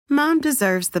Mom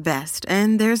deserves the best,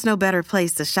 and there's no better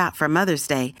place to shop for Mother's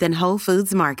Day than Whole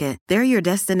Foods Market. They're your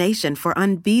destination for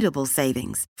unbeatable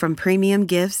savings, from premium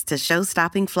gifts to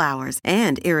show-stopping flowers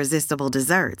and irresistible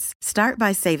desserts. Start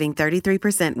by saving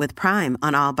 33% with Prime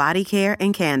on all body care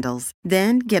and candles.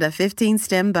 Then get a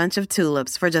 15-stem bunch of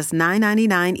tulips for just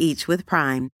 $9.99 each with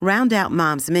Prime. Round out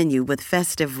Mom's menu with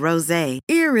festive rosé,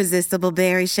 irresistible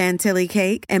berry chantilly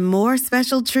cake, and more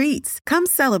special treats. Come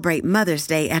celebrate Mother's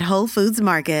Day at Whole Foods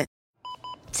Market.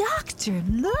 Doctor,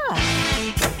 look.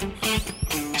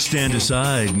 Stand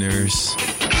aside, nurse.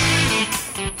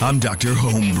 I'm Dr.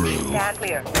 Homebrew. Stand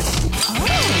clear.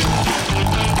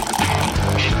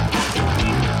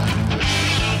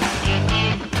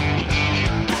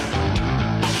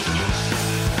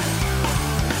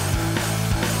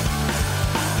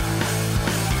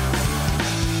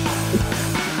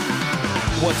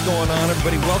 What's going on,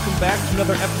 everybody? Welcome back to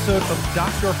another episode of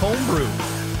Dr. Homebrew.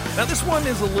 Now, this one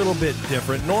is a little bit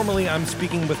different. Normally, I'm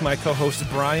speaking with my co-hosts,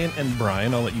 Brian and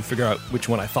Brian. I'll let you figure out which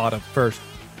one I thought of first.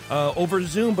 Over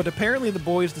Zoom, but apparently the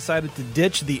boys decided to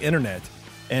ditch the internet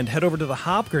and head over to the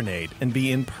Hop Grenade and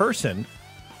be in person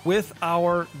with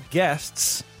our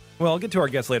guests. Well, I'll get to our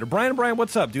guests later. Brian,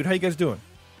 what's up, dude? How you guys doing?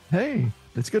 Hey,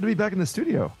 it's good to be back in the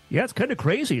studio. Yeah, it's kind of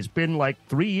crazy. It's been like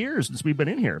 3 years since we've been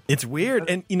in here. It's weird.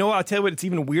 And you know what? I'll tell you what, it's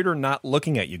even weirder not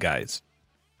looking at you guys.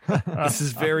 This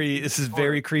is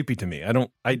very creepy to me.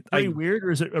 Pretty weird, or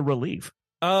is it a relief?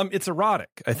 It's erotic,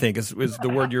 I think, is the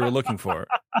word you were looking for.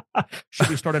 Should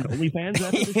we start an OnlyFans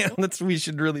after this? Yeah, we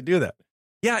should really do that.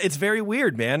 Yeah, it's very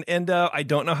weird, man. And I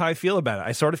don't know how I feel about it.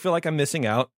 I sort of feel like I'm missing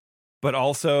out, but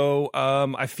also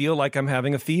I feel like I'm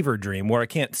having a fever dream where I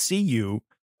can't see you.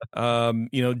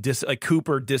 Like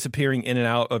Cooper disappearing in and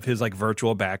out of his like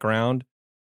virtual background.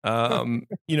 All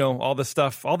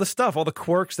the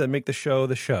quirks that make the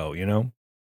show, you know?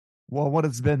 Well, what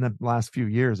it's been the last few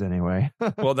years anyway.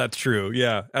 Well, that's true.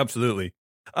 Yeah, absolutely.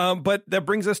 But that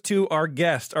brings us to our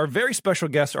guest, our very special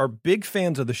guests, are big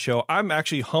fans of the show. I'm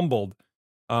actually humbled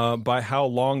by how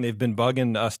long they've been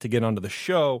bugging us to get onto the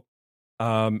show.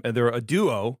 And they're a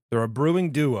duo. They're a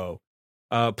brewing duo.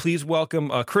 Please welcome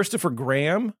Christopher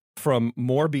Graham from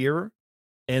More Beer.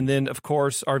 And then, of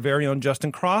course, our very own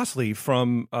Justin Crossley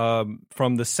from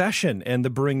The Session and the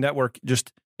Brewing Network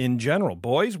just in general.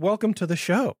 Boys, welcome to the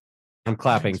show. I'm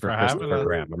clapping for Christopher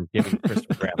Graham. I'm giving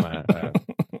Christopher Graham a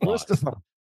Christopher.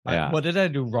 Yeah. What did I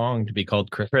do wrong to be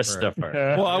called Christopher?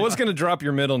 Well, I was going to drop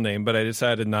your middle name, but I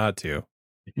decided not to.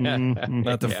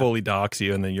 Not to fully dox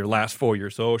you and then your last 4 your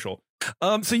social.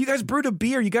 So you guys brewed a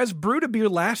beer. You guys brewed a beer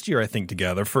last year, I think,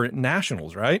 together for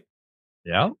Nationals, right?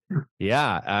 Yeah.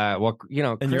 Well,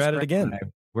 and Chris, you're at it again.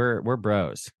 We're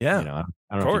bros. Yeah.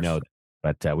 I don't know if you know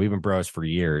that, but we've been bros for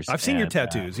years. I've seen your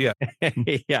tattoos. Yeah.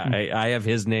 Yeah. I have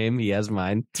his name. He has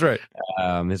mine. That's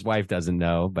right. His wife doesn't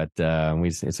know, but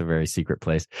it's a very secret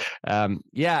place.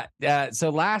 So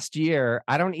last year,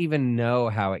 I don't even know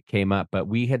how it came up, but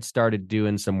we had started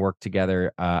doing some work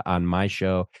together on my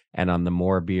show and on the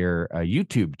More Beer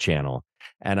YouTube channel.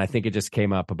 And I think it just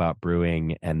came up about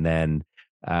brewing. And then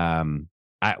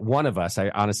one of us, I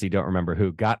honestly don't remember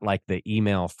who, got like the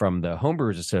email from the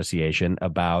Homebrewers Association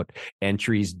about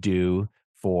entries due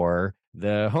for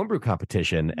the homebrew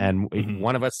competition. And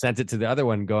one of us sent it to the other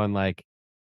one going like,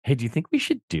 hey, do you think we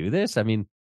should do this? I mean,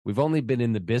 we've only been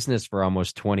in the business for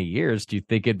almost 20 years. Do you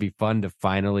think it'd be fun to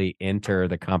finally enter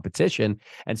the competition?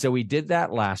 And so we did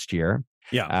that last year.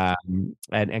 Yeah.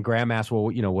 And Graham asked,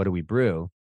 well, what do we brew?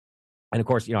 And of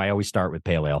course, I always start with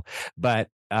pale ale, but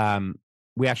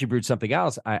we actually brewed something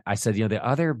else. I said, the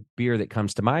other beer that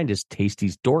comes to mind is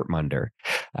Tasty's Dortmunder.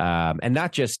 And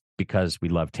not just because we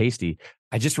love Tasty.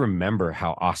 I just remember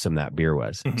how awesome that beer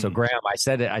was. So Graham, I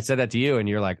said that to you and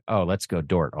you're like, oh, let's go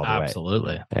Dort all the way.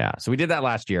 Absolutely. Yeah. So we did that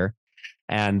last year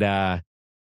and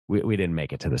we didn't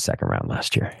make it to the second round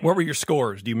last year. What were your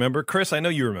scores? Do you remember? Chris, I know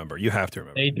you remember. You have to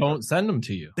remember. They don't send them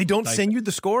to you. They don't send you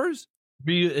the scores?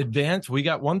 We advanced. We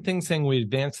got one thing saying we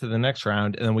advanced to the next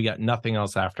round and then we got nothing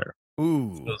else after.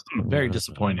 Ooh. So it's very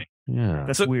disappointing. Yeah.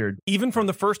 That's weird. Even from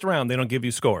the first round, they don't give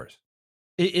you scores.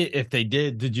 If they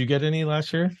did you get any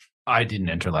last year? I didn't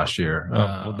enter last year.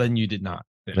 Well, then you did not.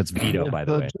 That's veto, by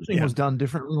the way. The judging was done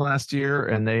differently last year,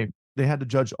 and they had to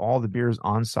judge all the beers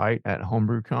on site at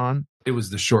HomebrewCon. It was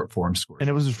the short form score. And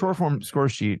it was a short form score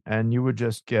sheet, and you would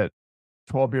just get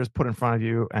 12 beers put in front of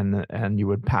you, and you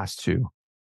would pass two.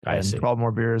 I see. 12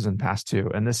 more beers and pass two.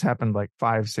 And this happened like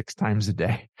 5-6 times a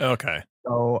day. Okay.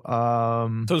 So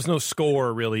there's no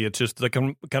score really. It's just like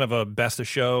kind of a best of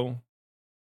show.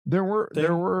 There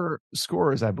were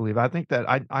scores, I believe. I think that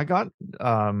I got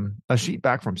a sheet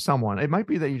back from someone. It might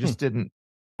be that you just didn't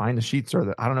find the sheets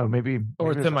or I don't know, maybe Or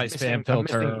maybe it's in my there's a spam missing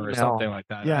filter or email. something like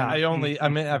that. Yeah. I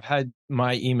mean, I've had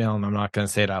my email, and I'm not going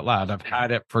to say it out loud. I've had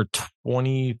it for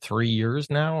 23 years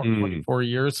now, or 24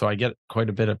 years. So I get quite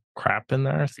a bit of crap in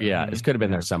there. So, Yeah, it could have been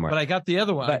there somewhere. But I got the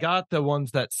other one. I got the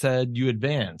ones that said you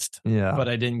advanced. Yeah. But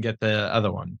I didn't get the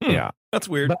other one. Yeah. That's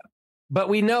weird. But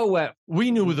we know what we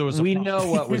knew there was. We know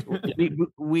what was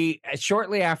we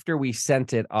shortly after we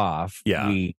sent it off. Yeah.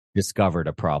 We discovered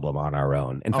a problem on our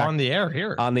own. In fact, on the air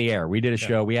here. On the air, we did a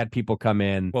show. We had people come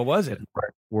in. What was it?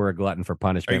 We're a glutton for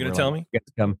punishment. Are you going to tell me?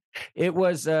 It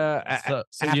was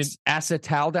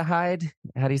acetaldehyde.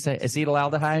 How do you say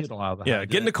acetaldehyde? Yeah,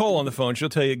 get Nicole on the phone. She'll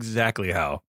tell you exactly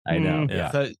how. I know.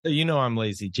 Yeah. So, I'm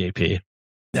lazy, JP.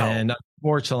 No. And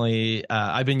unfortunately,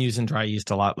 I've been using dry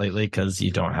yeast a lot lately because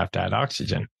you don't have to add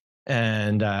oxygen.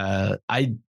 And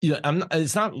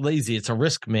it's not lazy; it's a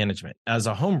risk management. As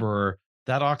a home brewer,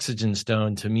 that oxygen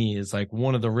stone to me is like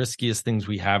one of the riskiest things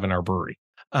we have in our brewery.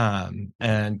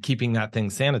 And keeping that thing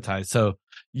sanitized. So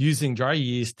using dry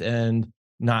yeast and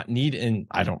not and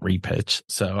I don't repitch,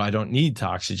 so I don't need to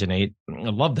oxygenate.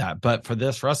 I love that. But for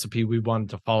this recipe, we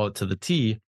wanted to follow it to the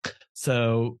T.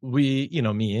 So we,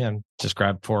 me and just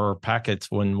grab 4 packets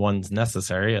when one's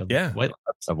necessary of White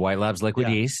Labs liquid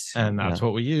yeast. And that's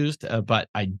what we used. But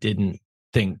I didn't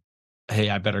think,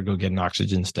 hey, I better go get an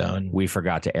oxygen stone. We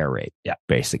forgot to aerate. Yeah,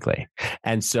 basically.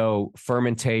 And so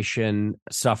fermentation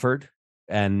suffered.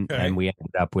 And we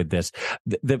ended up with this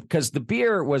because the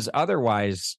beer was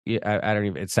otherwise, I don't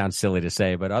even, it sounds silly to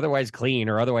say, but otherwise clean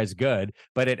or otherwise good,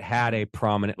 but it had a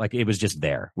prominent, like it was just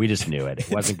there. We just knew it.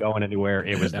 It wasn't going anywhere.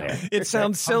 It was there. It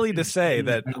sounds silly to say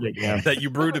that you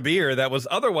brewed a beer that was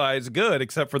otherwise good,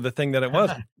 except for the thing that it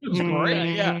wasn't. It was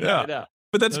great. Yeah.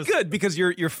 But that's good because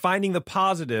you're finding the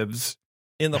positives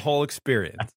in the whole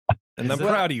experience. And I'm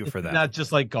proud of you for that. Not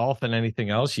just like golf and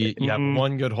anything else. You have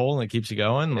one good hole and it keeps you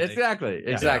going. Exactly.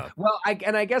 Well,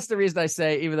 I guess the reason I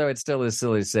say, even though it still is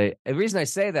silly to say, the reason I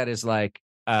say that is like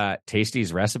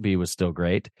Tasty's recipe was still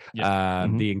great.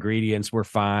 The ingredients were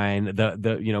fine.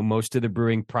 The most of the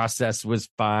brewing process was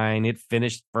fine. It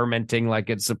finished fermenting like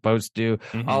it's supposed to.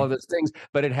 All of those things,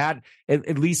 but it had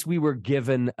at least we were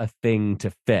given a thing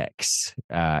to fix.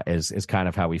 Is kind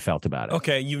of how we felt about it.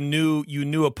 Okay, you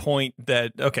knew a point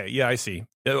that. Okay, yeah, I see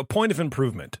a point of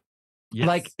improvement. Yes.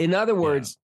 Like in other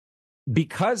words.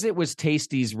 Because it was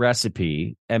Tasty's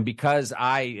recipe and because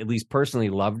I, at least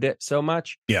personally, loved it so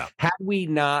much, had we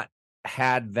not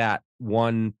had that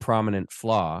one prominent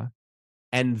flaw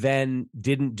and then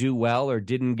didn't do well or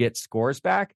didn't get scores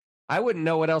back, I wouldn't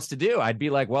know what else to do. I'd be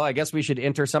like, well, I guess we should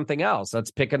enter something else.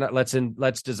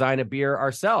 Let's design a beer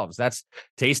ourselves.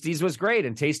 Tasty's was great,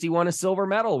 and Tasty won a silver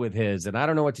medal with his, and I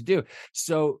don't know what to do.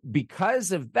 So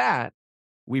because of that,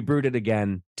 we brewed it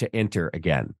again to enter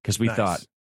again because we thought,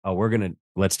 oh,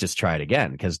 let's just try it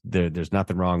again because there's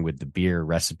nothing wrong with the beer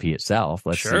recipe itself.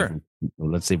 Let's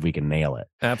see if we can nail it.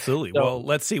 Absolutely. So, well,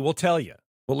 let's see. We'll tell you.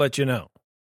 We'll let you know.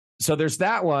 So there's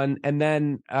that one. And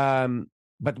then,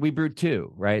 but we brewed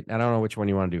 2, right? I don't know which one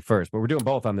you want to do first, but we're doing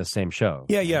both on this same show.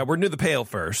 Yeah. We're new the pale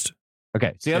first.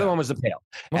 Okay. So the other one was the pale.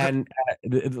 Okay. And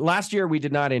last year we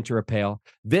did not enter a pale.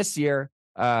 This year,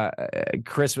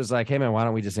 Chris was like, hey man, why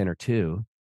don't we just enter 2?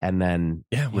 And then,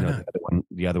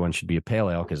 the other one should be a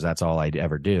pale ale because that's all I'd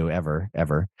ever do,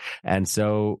 ever. And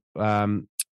so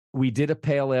we did a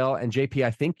pale ale. And JP,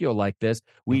 I think you'll like this.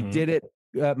 We did it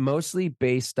mostly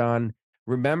based on,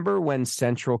 remember when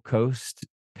Central Coast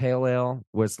Pale Ale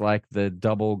was like the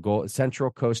double gold, Central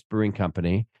Coast Brewing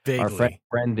Company. Vaguely. Our friend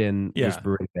Brendan was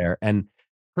brewing there. And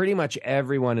pretty much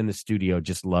everyone in the studio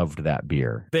just loved that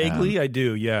beer. Vaguely, I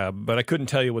do, yeah. But I couldn't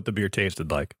tell you what the beer tasted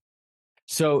like.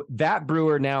 So that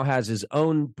brewer now has his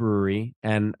own brewery,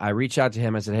 and I reached out to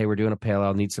him. I said, hey, we're doing a pale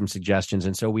ale, need some suggestions.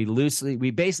 And so we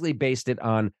basically based it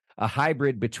on a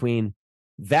hybrid between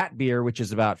that beer, which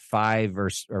is about 5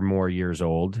 or more years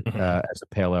old as a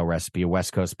pale ale recipe, a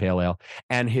West Coast pale ale,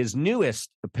 and his newest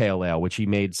pale ale, which he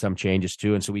made some changes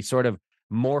to. And so we sort of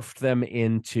morphed them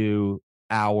into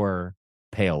our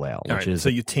pale ale, which is... So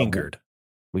you tinkered.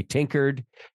 We tinkered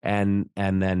and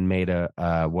then made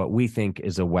a what we think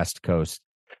is a West Coast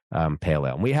pale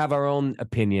ale. And we have our own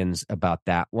opinions about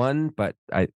that one, but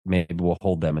maybe we'll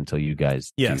hold them until you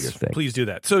guys do your thing. Please do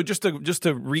that. So just to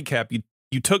recap,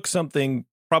 you took something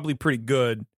probably pretty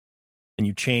good and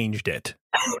you changed it,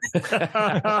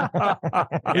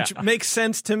 which makes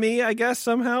sense to me, I guess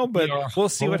somehow. But we'll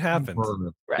see what happens.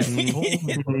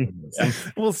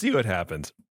 We'll see what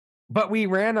happens. But we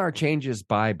ran our changes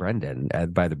by Brendan,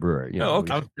 by the brewer. You know, Oh,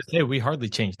 okay. I was going to say we hardly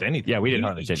changed anything. Yeah, we didn't He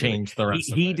hardly change changed the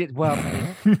rest. He of it. did well.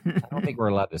 I don't think we're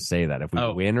allowed to say that. If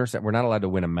we win or something, we're not allowed to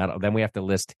win a medal. Then we have to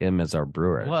list him as our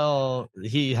brewer. Well,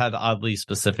 he had oddly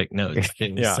specific notes.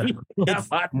 Yeah. So-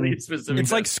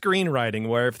 It's like screenwriting,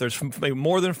 where if there's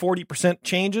more than 40%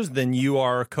 changes, then you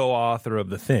are a co-author of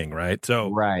the thing, right?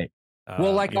 So, right.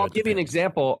 Well, like, I'll give you an depends.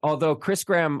 example. Although Chris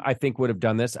Graham, I think, would have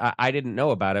done this. I didn't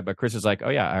know about it, but Chris is like, oh,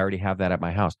 yeah, I already have that at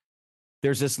my house.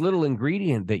 There's this little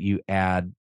ingredient that you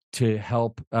add to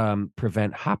help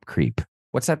prevent hop creep.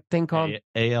 What's that thing called?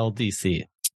 ALDC.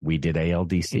 We did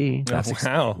ALDC. Oh,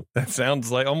 wow. That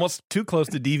sounds like almost too close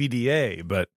to DVDA,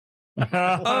 but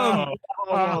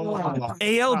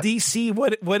ALDC,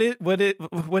 what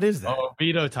is that? Oh,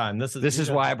 veto time. This is This is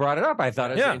why I brought it up. I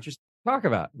thought it was interesting to talk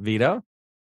about. Vito?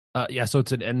 Yeah, so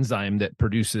it's an enzyme that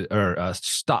produces or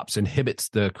inhibits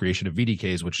the creation of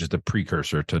VDKs, which is the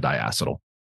precursor to diacetyl.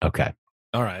 Okay.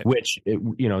 All right. Which,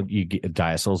 you get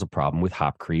diacetyl is a problem with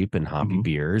hop creep and hoppy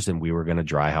beers, and we were going to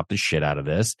dry hop the shit out of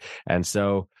this. And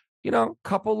so,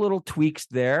 couple little tweaks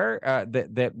there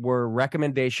that were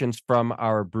recommendations from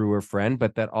our brewer friend,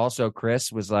 but that also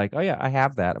Chris was like, oh, yeah, I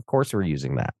have that. Of course we're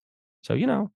using that. So,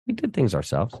 we did things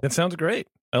ourselves. That sounds great.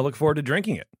 I look forward to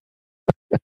drinking it.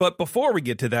 But before we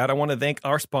get to that, I want to thank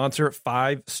our sponsor,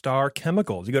 5 Star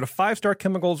Chemicals. You go to 5 Star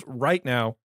Chemicals right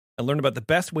now and learn about the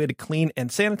best way to clean and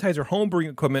sanitize your home brewing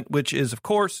equipment, which is, of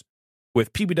course,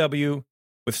 with PBW,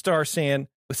 with Star San,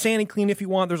 with SaniClean if you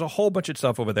want. There's a whole bunch of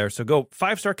stuff over there. So go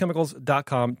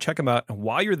 5starchemicals.com, check them out. And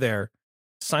while you're there,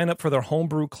 sign up for their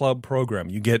Homebrew Club program.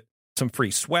 You get some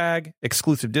free swag,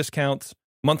 exclusive discounts,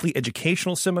 monthly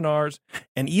educational seminars,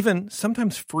 and even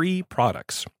sometimes free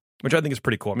products, which I think is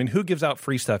pretty cool. I mean, who gives out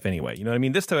free stuff anyway? You know what I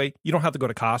mean? This way, you don't have to go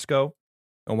to Costco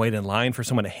and wait in line for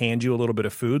someone to hand you a little bit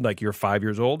of food like you're 5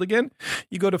 years old again.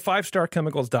 You go to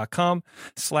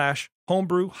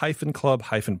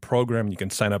 5starchemicals.com/homebrew-club-program. You can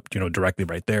sign up, directly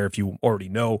right there if you already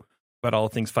know about all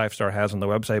the things 5 Star has on the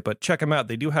website. But check them out.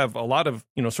 They do have a lot of,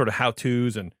 sort of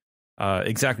how-tos and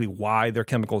exactly why their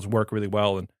chemicals work really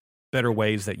well and better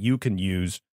ways that you can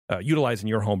utilize in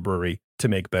your home brewery to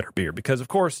make better beer. Because, of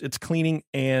course, it's cleaning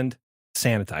and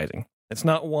sanitizing. It's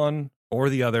not one or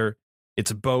the other.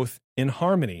 It's both in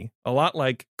harmony, a lot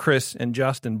like Chris and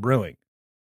Justin brewing,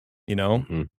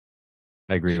 I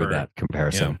agree with that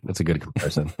comparison. Yeah. That's a good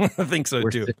comparison. I think so,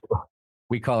 too.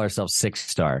 We call ourselves 6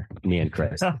 Star, me and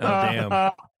Chris. Oh, damn.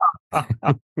 Wow.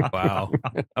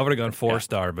 I would have gone 4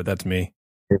 Star, but that's me.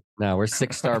 No, we're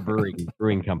 6 Star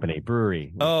Brewing Company.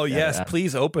 Brewery. Oh, yes.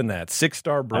 Please open that. 6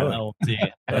 Star Brewing.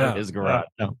 His garage.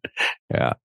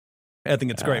 Yeah. I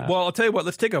think it's great. Well, I'll tell you what.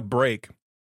 Let's take a break.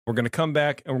 We're going to come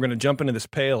back and we're going to jump into this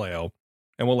pale ale,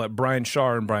 and we'll let Brian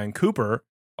Shaw and Brian Cooper,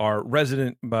 our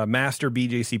resident master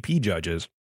BJCP judges,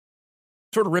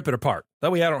 sort of rip it apart.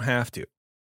 That way I don't have to.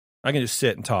 I can just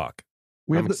sit and talk.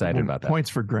 I'm excited about that. Points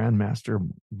for Grandmaster,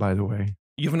 by the way.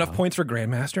 You have enough points for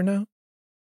Grandmaster now?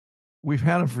 We've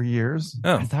had him for years.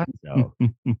 Oh, I thought so.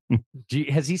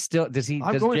 Has he still? Does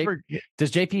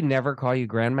JP never call you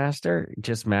Grandmaster?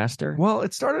 Just Master? Well,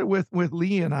 it started with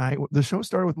Lee and I. The show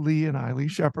started with Lee and I. Lee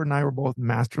Shepard and I were both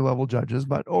master level judges,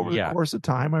 but over the course of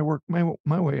time, I worked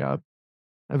my way up.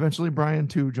 Eventually, Brian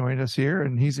too joined us here,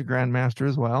 and he's a Grandmaster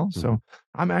as well. So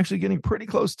I'm actually getting pretty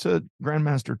close to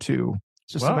Grandmaster 2.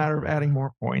 It's just a matter of adding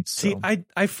more points. See,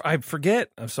 I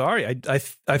forget. I'm sorry. I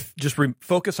just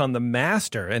focus on the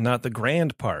master and not the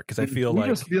grand part, because I feel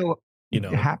just feel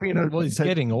happy to. Well, he's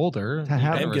getting older.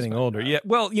 I'm getting older. Yeah.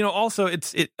 Well, also,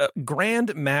 it's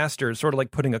grand master is sort of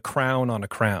like putting a crown on a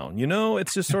crown.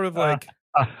 It's just sort of like.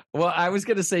 Well, I was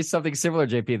going to say something similar,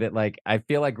 JP, that I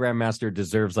feel like Grandmaster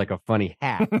deserves a funny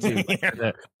hat too.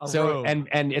 So,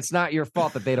 and it's not your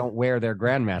fault that they don't wear their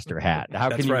Grandmaster hat. How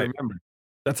can you remember?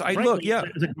 Frankly, look, yeah.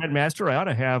 As a Grandmaster, I ought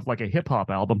to have a hip hop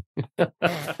album.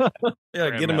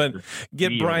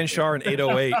 Get Brian Shaw in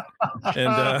 808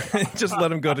 and just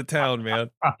let him go to town,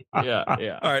 man.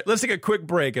 Yeah. All right, let's take a quick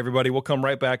break, everybody. We'll come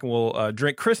right back and we'll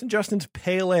drink Chris and Justin's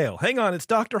Pale Ale. Hang on, it's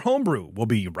Dr. Homebrew. We'll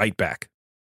be right back.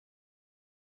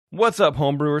 What's up,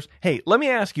 homebrewers? Hey, let me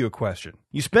ask you a question.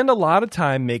 You spend a lot of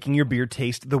time making your beer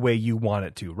taste the way you want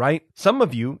it to, right? Some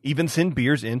of you even send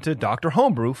beers into Dr.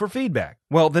 Homebrew for feedback.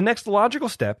 Well, the next logical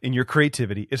step in your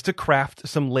creativity is to craft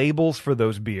some labels for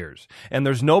those beers. And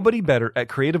there's nobody better at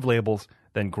creative labels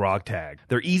than Grog Tag.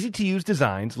 Their easy-to-use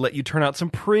designs let you turn out some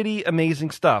pretty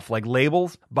amazing stuff like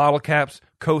labels, bottle caps,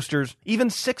 coasters, even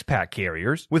six-pack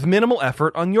carriers with minimal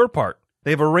effort on your part. They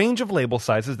have a range of label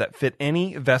sizes that fit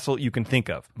any vessel you can think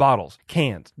of. Bottles,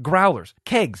 cans, growlers,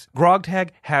 kegs. Grog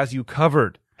Tag has you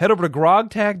covered. Head over to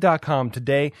grogtag.com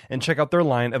today and check out their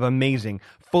line of amazing,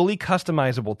 fully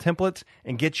customizable templates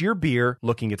and get your beer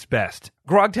looking its best.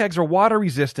 Grog tags are water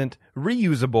resistant,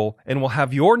 reusable, and will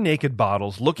have your naked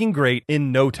bottles looking great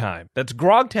in no time. That's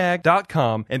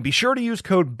grogtag.com, and be sure to use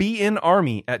code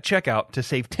BNARMY at checkout to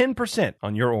save 10%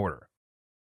 on your order.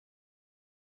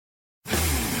 Dr.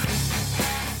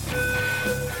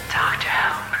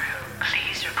 Homebrew,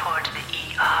 please report to the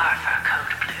ER for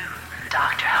code blue.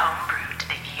 Dr. Homebrew to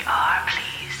the ER,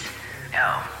 please.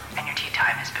 No, and your tea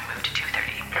time has been moved to 2:30.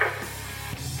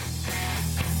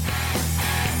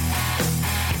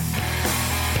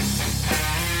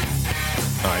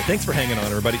 All right, thanks for hanging on,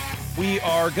 everybody. We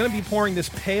are going to be pouring this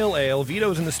pale ale.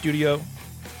 Vito's in the studio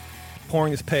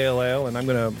pouring this pale ale, and I'm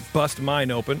going to bust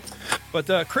mine open.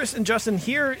 But Chris and Justin,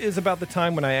 here is about the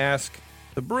time when I ask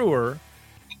the brewer,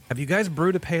 have you guys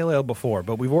brewed a pale ale before?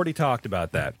 But we've already talked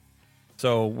about that.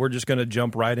 So we're just going to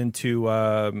jump right into,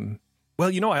 I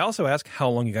also ask how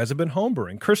long you guys have been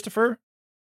homebrewing. Christopher?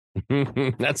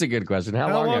 That's a good question.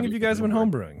 How long have you guys been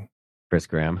homebrewing? Chris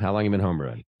Graham, how long have you been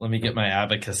homebrewing? Let me get my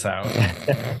abacus out.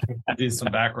 Do some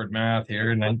backward math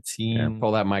here.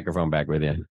 Pull that microphone back with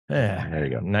you. Yeah, there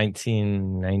you go.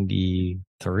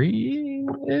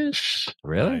 1993-ish.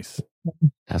 Really? Nice.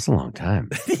 That's a long time.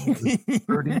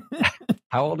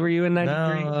 How old were you in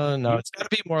 93? No, it's got to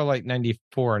be more like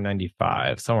 94 or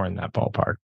 95, somewhere in that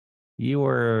ballpark. You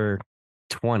were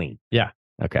 20. Yeah.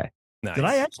 Okay. Nice. Did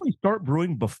I actually start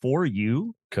brewing before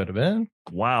you? Could have been.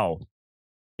 Wow.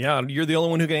 Yeah, you're the only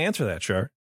one who can answer that, sure.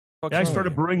 Yeah, I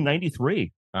started brewing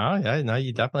 93. Oh, yeah. No,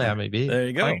 you definitely have me beat. There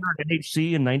you go. I started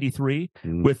NHC in 93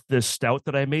 with this stout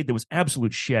that I made that was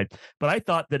absolute shit. But I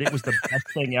thought that it was the best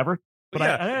thing ever. But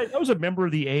I was a member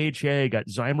of the AHA, got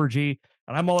Zymergy,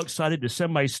 and I'm all excited to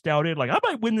send my stout in. Like, I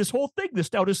might win this whole thing. This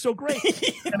stout is so great.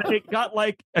 And it got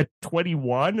like a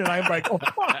 21, and I'm like, oh,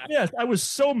 fuck yes. I was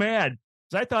so mad.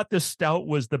 I thought this stout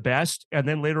was the best, and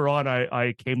then later on,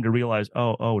 I came to realize,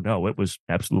 oh no, it was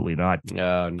absolutely not.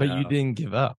 No. But you didn't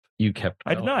give up. You kept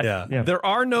going. I did not. Yeah. There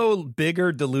are no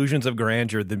bigger delusions of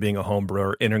grandeur than being a home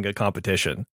brewer entering a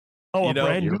competition. Oh, a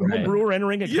brand new brewer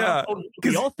entering a competition.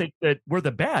 We all think that we're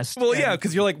the best. Well, yeah,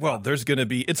 because you're like, well, there's going to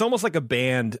be. It's almost like a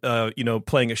band,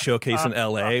 playing a showcase in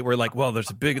L.A. We're like, well, there's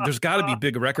got to be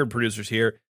big record producers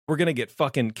here. We're going to get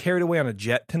fucking carried away on a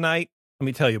jet tonight. Let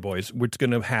me tell you, boys, it's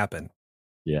going to happen.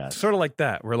 Yeah, sort of like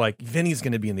that. We're like, Vinny's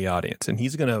going to be in the audience, and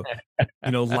he's going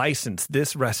to, license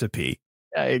this recipe.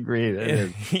 I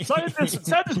agree. Sign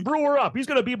this brewer up. He's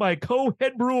going to be my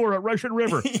co-head brewer at Russian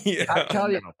River. Yeah. I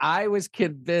tell you, I was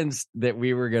convinced that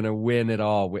we were going to win it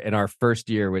all in our first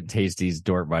year with Tasty's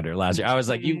Dortmunder last year. I was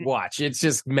like, you watch, it's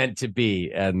just meant to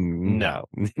be. And no,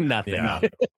 nothing. Yeah.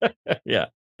 Yeah.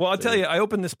 Well, I'll tell you, I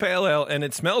opened this pale ale and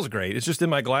it smells great. It's just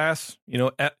in my glass,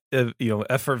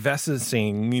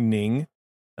 effervescing.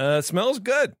 It smells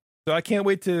good. So I can't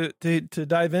wait to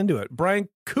dive into it. Brian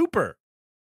Cooper,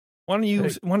 why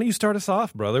don't you start us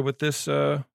off, brother, with this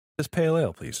pale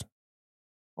ale, please?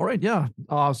 All right, yeah.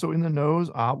 So in the nose,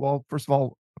 first of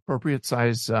all, appropriate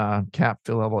size cap,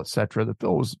 fill level, etc. The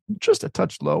fill was just a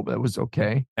touch low, but it was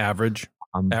okay. Average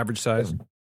size.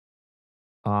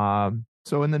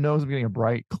 So in the nose, I'm getting a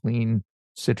bright, clean,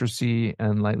 citrusy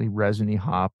and lightly resiny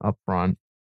hop up front.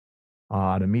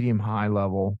 At a medium high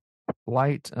level,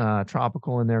 light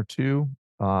tropical in there too.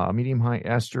 Medium high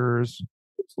esters.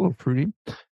 It's a little fruity.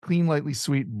 Clean, lightly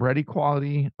sweet, bready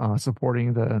quality,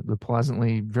 supporting the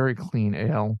pleasantly very clean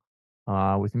ale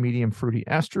with medium fruity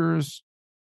esters.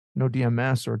 No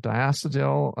DMS or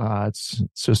diacetyl. It's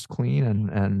just clean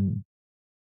and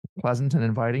pleasant and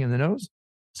inviting in the nose.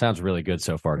 Sounds really good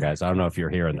so far, guys. I don't know if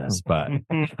you're hearing this, but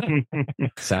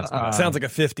sounds like a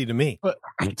 50 to me.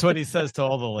 That's what he says to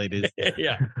all the ladies.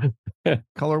 Yeah.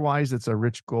 Color wise, it's a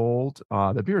rich gold.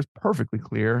 The beer is perfectly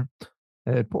clear.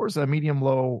 It pours a medium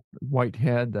low white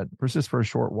head that persists for a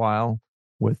short while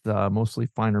with mostly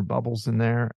finer bubbles in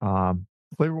there.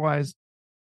 Flavor wise,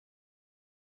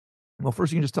 well,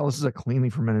 first you can just tell this is a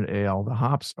cleanly fermented ale. The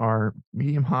hops are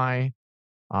medium high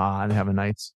and have a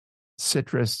nice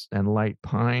citrus and light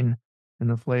pine in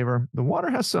the flavor. The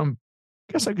water has some,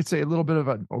 I guess I could say, a little bit of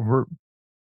an overt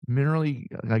minerally,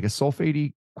 like a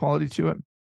sulfatey quality to it.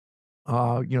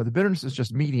 The bitterness is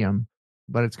just medium,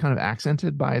 but it's kind of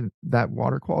accented by that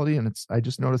water quality. And I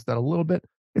just noticed that a little bit.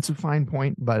 It's a fine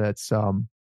point, but it's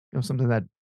something that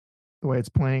the way it's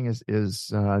playing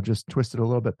is just twisted a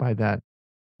little bit by that,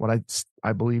 what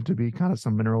I believe to be kind of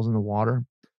some minerals in the water.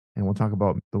 And we'll talk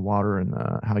about the water and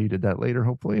how you did that later,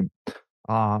 hopefully.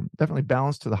 Definitely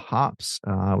balanced to the hops,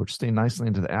 which stay nicely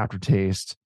into the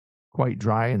aftertaste. quite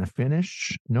dry in the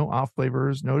finish. No off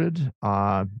flavors noted.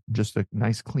 Just a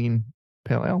nice, clean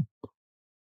pale ale.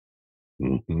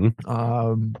 Mm-hmm.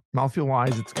 Mouthfeel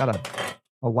wise, it's got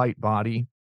a light body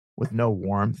with no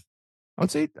warmth. I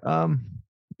would say one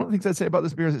of the things I'd say about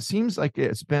this beer is it seems like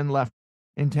it's been left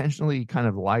intentionally kind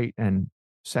of light and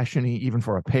sessiony, even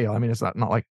for a pale. I mean, it's not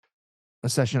like a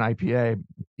session IPA,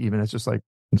 even. It's just like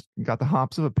it's got the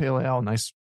hops of a pale ale,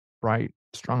 nice, bright,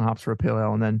 strong hops for a pale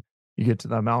ale, and then you get to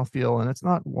the mouthfeel, and it's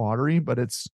not watery, but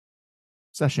it's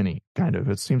sessiony, kind of.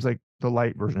 It seems like the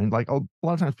light version. Like a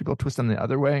lot of times people twist them the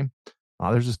other way.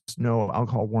 There's just no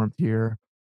alcohol warmth here.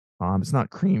 It's not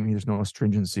creamy. There's no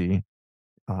astringency.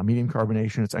 Medium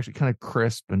carbonation. It's actually kind of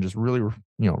crisp and just really,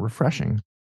 refreshing.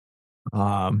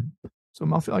 So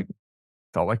mouthfeel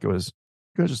felt like it was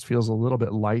good. It just feels a little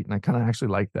bit light, and I kind of actually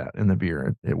like that in the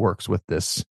beer. It works with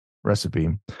this recipe.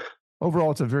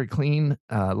 Overall, it's a very clean,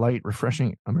 light,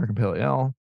 refreshing American Pale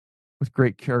Ale with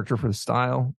great character for the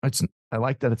style. I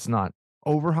like that it's not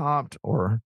over hopped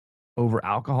or over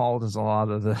alcoholed as a lot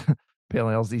of the pale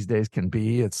ales these days can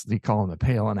be. They call them a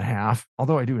pale and a half.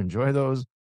 Although I do enjoy those,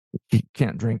 you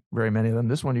can't drink very many of them.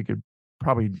 This one you could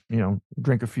probably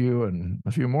drink a few and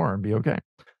a few more and be okay.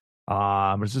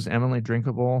 But it's just eminently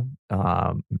drinkable,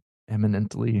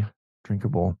 eminently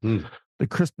drinkable. The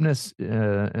crispness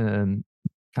and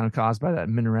kind of caused by that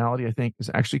minerality, I think, is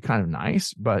actually kind of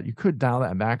nice, but you could dial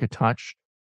that back a touch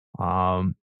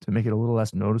to make it a little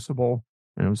less noticeable,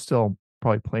 and it would still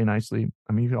probably play nicely.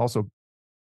 I mean, you could also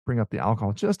bring up the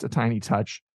alcohol just a tiny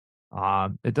touch.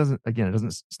 It doesn't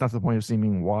stuff the point of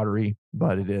seeming watery,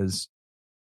 but it is,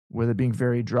 with it being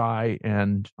very dry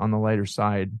and on the lighter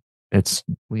side, it's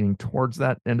leaning towards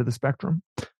that end of the spectrum.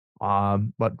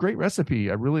 But great recipe.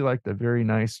 I really like the very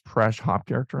nice fresh hop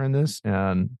character in this,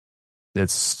 and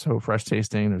it's so fresh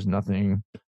tasting. There's nothing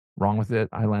wrong with it.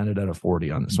 I landed at a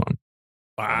 40 on this one.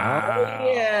 Wow.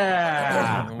 Oh,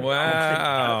 yeah.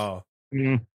 Wow.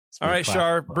 All right,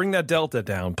 Shar, bring that delta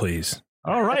down, please.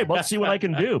 All right, let's see what I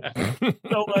can do.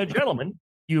 So, gentlemen,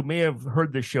 you may have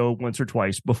heard this show once or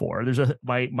twice before. There's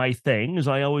my thing is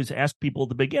I always ask people at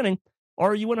the beginning,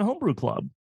 are you in a homebrew club?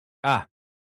 I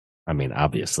mean,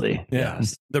 obviously.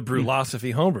 Yes. The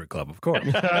Brewlosophy Homebrew Club, of course.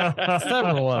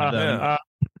 Several of them.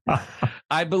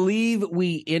 I believe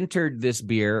we entered this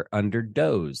beer under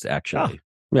Doze, actually.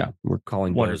 Yeah, we're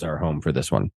calling Doze our home for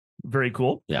this one. Very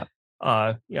cool. Yeah.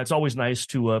 It's always nice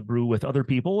to brew with other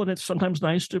people, and it's sometimes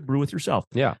nice to brew with yourself.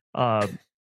 Yeah.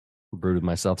 Brewed with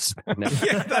myself.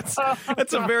 Yeah, that's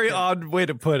a very odd way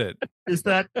to put it. Is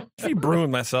that? If you brew with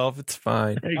myself, it's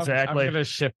fine. Exactly. I'm going to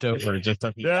shift over just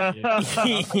a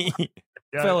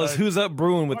Fellas, who's up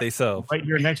brewing with themselves? Right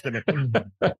here next to me.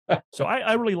 So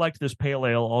I really liked this pale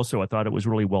ale also. I thought it was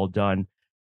really well done.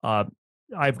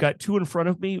 I've got two in front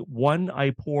of me. One I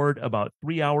poured about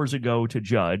 3 hours ago to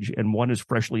judge, and one is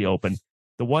freshly open.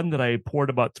 The one that I poured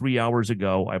about 3 hours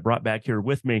ago, I brought back here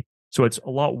with me. So it's a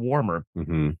lot warmer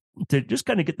to just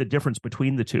kind of get the difference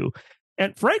between the two.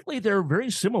 And frankly, they're very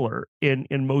similar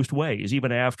in most ways,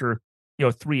 even after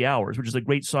 3 hours, which is a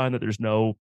great sign that there's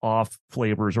no off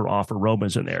flavors or off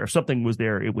aromas in there. If something was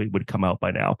there, it would come out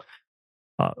by now.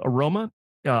 Aroma,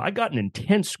 I got an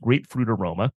intense grapefruit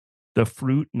aroma, the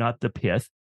fruit, not the pith,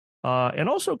 and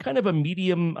also kind of a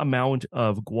medium amount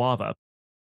of guava.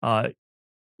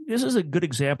 This is a good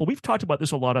example. We've talked about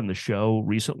this a lot on the show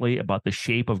recently about the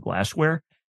shape of glassware.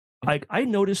 I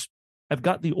noticed I've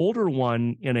got the older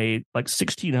one in a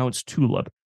 16-ounce tulip.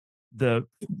 The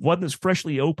one that's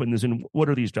freshly opened is in, what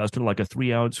are these, Dustin? Like a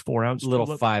 3-ounce, 4-ounce little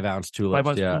tulip? 5-ounce tulip.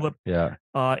 5-ounce tulip. Yeah.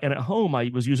 And at home, I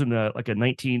was using a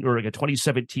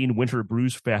 2017 Winter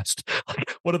Brews Fest,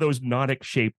 like one of those Nonic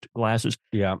shaped glasses.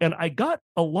 Yeah. And I got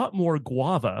a lot more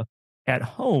guava at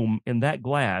home in that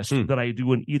glass than I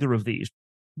do in either of these,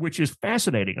 which is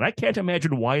fascinating. And I can't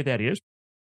imagine why that is.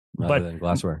 Other than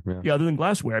glassware. Yeah, other than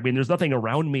glassware. I mean, there's nothing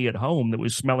around me at home that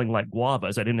was smelling like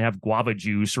guavas. I didn't have guava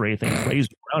juice or anything crazy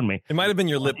around me. It might have been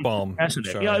your lip balm.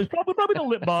 Fascinating. Yeah, it's probably the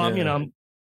lip balm,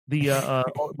 the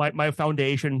my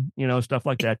foundation, stuff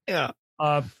like that. Yeah.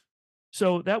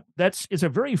 So it's a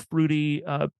very fruity,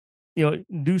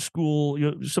 new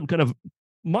school, some kind of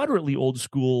moderately old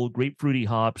school grapefruity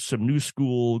hops, some new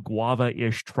school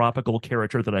guava-ish tropical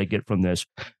character that I get from this.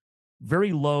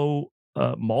 Very low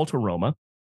malt aroma.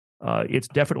 It's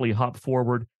definitely hop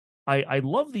forward. I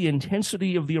love the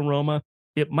intensity of the aroma.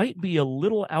 It might be a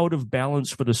little out of balance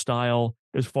for the style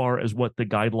as far as what the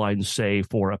guidelines say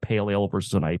for a pale ale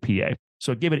versus an IPA.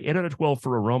 So give it 8 out of 12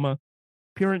 for aroma.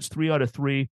 Appearance 3 out of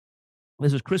 3.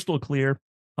 This is crystal clear.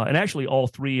 And actually, all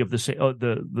three of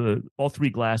all three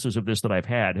glasses of this that I've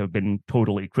had have been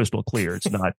totally crystal clear. It's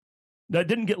not I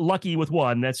didn't get lucky with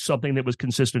one. That's something that was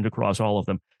consistent across all of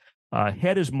them.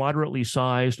 Head is moderately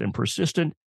sized and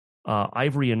persistent.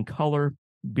 Ivory in color.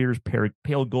 Beer's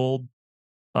pale gold.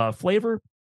 Flavor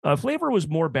was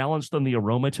more balanced than the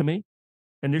aroma to me.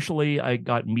 Initially, I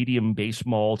got medium base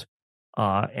malt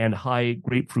and high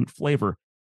grapefruit flavor.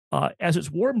 As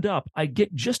it's warmed up, I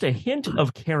get just a hint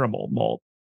of caramel malt,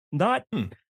 not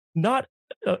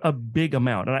a big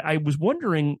amount. And I was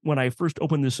wondering when I first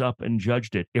opened this up and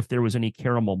judged it if there was any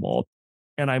caramel malt.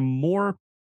 And I'm more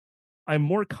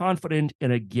confident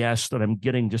in a guess that I'm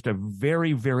getting just a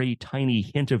very, very tiny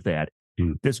hint of that.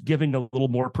 That's giving a little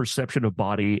more perception of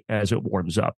body as it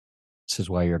warms up. This is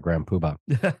why you're Grand Poobah.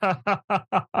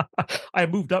 I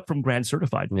moved up from Grand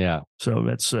Certified. Yeah. So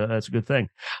that's a good thing.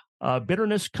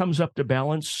 Bitterness comes up to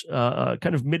balance,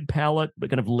 kind of mid-palate, but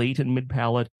kind of late in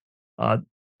mid-palate.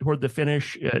 Toward the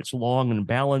finish, it's long and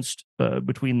balanced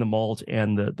between the malt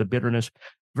and the bitterness.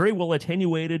 Very well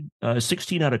attenuated,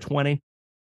 16 out of 20.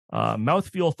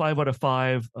 Mouthfeel, 5 out of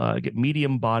 5. Get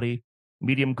medium body,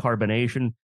 medium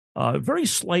carbonation. Very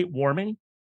slight warming.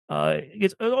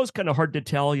 It's always kind of hard to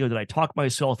tell, that I talk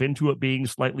myself into it being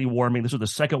slightly warming. This was the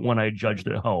second one I judged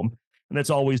at home. And that's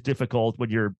always difficult when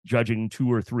you're judging 2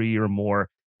 or 3 or more.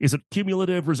 Is it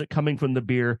cumulative or is it coming from the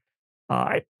beer?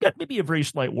 I got maybe a very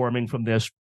slight warming from this.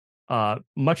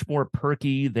 Much more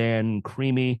perky than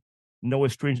creamy. No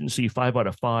astringency, 5 out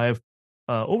of 5.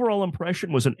 Overall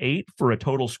impression was an 8 for a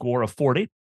total score of 40.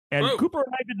 And Whoa. Cooper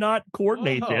and I did not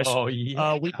coordinate this. Oh,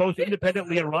 yeah. We both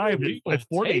independently arrived at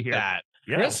 40 here. That.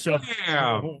 Yeah, so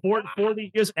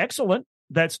 40 is excellent.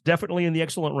 That's definitely in the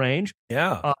excellent range.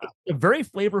 Yeah. A very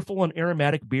flavorful and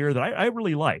aromatic beer that I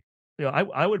really like.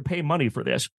 I would pay money for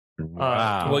this.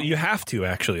 Wow. Well, you have to,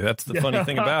 actually. That's the funny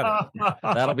thing about it.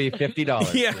 That'll be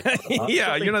 $50.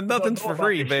 Yeah. Nothing's for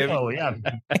free, baby. Oh, yeah.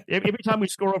 Every time we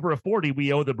score over a 40,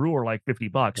 we owe the brewer like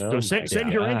 $50. So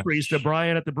send your entries to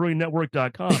Brian at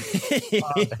thebrewingnetwork.com.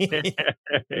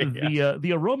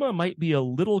 The aroma might be a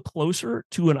little closer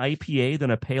to an IPA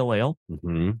than a pale ale.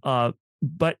 Mm-hmm.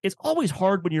 But it's always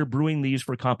hard when you're brewing these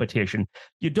for competition.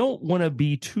 You don't want to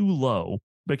be too low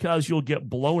because you'll get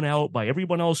blown out by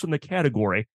everyone else in the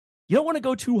category. You don't want to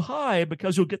go too high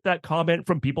because you'll get that comment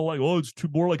from people like, oh, it's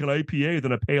more like an IPA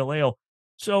than a pale ale.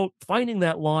 So finding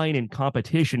that line in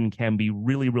competition can be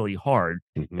really, really hard,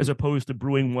 as opposed to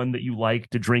brewing one that you like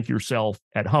to drink yourself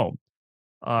at home.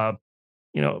 From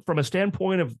a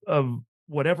standpoint of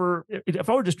whatever, if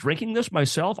I were just drinking this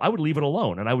myself, I would leave it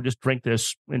alone and I would just drink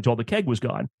this until the keg was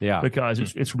gone. Yeah, because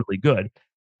it's really good.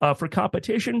 For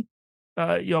competition,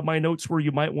 my notes were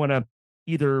you might want to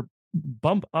either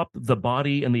bump up the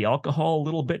body and the alcohol a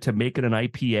little bit to make it an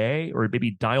IPA, or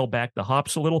maybe dial back the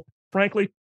hops a little.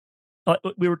 Frankly, I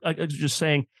was just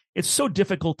saying it's so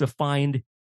difficult to find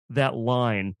that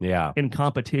line in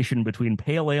competition between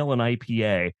pale ale and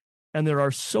IPA, and there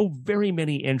are so very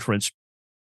many entrants.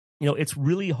 It's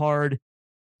really hard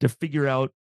to figure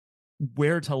out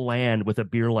where to land with a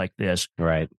beer like this.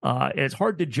 Right. It's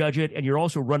hard to judge it, and you're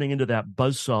also running into that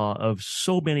buzzsaw of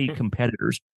so many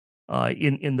competitors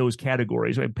in those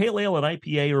categories. I mean, pale ale and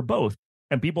IPA are both,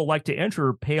 and people like to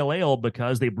enter pale ale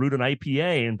because they brewed an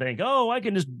IPA and think, oh,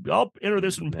 I'll enter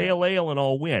this in pale ale and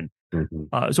I'll win.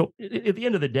 So at the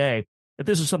end of the day, if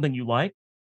this is something you like,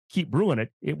 keep brewing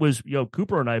it. It was,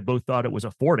 Cooper and I both thought it was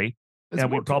a 40, and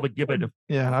we'd probably give it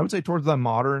I would say towards the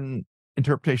modern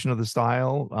interpretation of the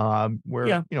style,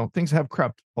 where things have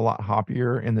crept a lot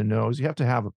hoppier in the nose. You have to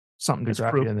have something to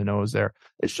grab you in the nose there.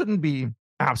 It shouldn't be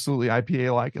absolutely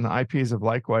IPA like, and the IPAs have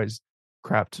likewise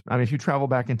crept. I mean, if you travel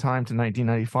back in time to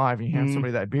 1995 and you hand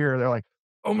somebody that beer, they're like,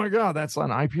 oh my god, that's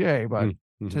an IPA. But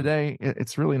today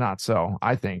it's really not so,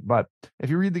 I think. But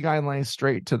if you read the guidelines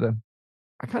straight to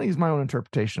I kind of use my own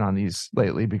interpretation on these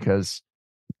lately, because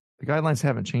the guidelines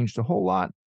haven't changed a whole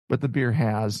lot, but the beer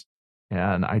has.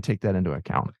 And I take that into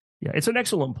account. Yeah, it's an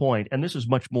excellent point. And this is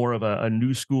much more of a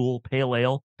new school pale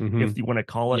ale, if you want to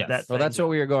call it that. Well, that's what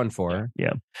we were going for.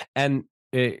 Yeah. And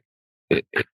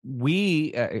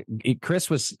Chris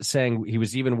was saying he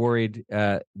was even worried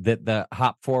that the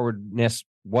hop forwardness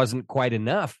wasn't quite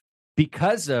enough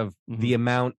because of the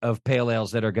amount of pale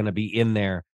ales that are going to be in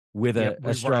there with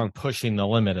a strong pushing the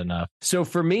limit enough. So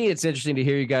for me, it's interesting to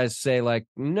hear you guys say like,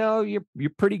 no, you're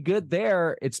pretty good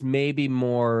there. It's maybe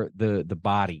more the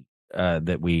body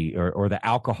that we or the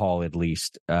alcohol at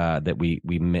least that we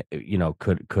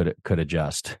could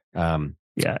adjust. I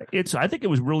think it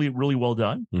was really, really well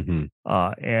done.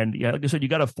 And like I said, you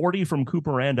got a 40 from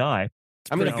Cooper and I.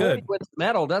 I mean, good wins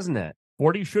medal, doesn't it?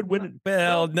 40 should win.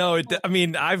 Well, no,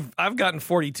 I've gotten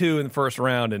 42 in the first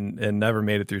round and never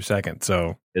made it through second.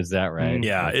 So is that right?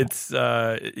 Yeah, it's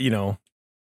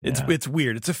It's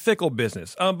weird. It's a fickle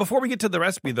business. Before we get to the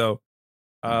recipe, though,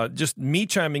 just me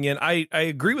chiming in, I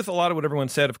agree with a lot of what everyone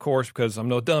said, of course, because I'm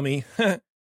no dummy.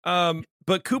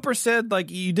 But Cooper said,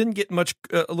 like, you didn't get much,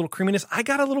 a little creaminess. I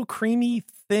got a little creamy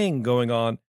thing going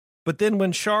on. But then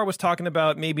when Shar was talking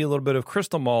about maybe a little bit of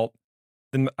crystal malt,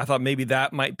 then I thought maybe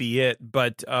that might be it.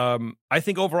 But I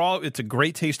think overall, it's a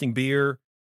great tasting beer.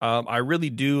 I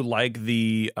really do like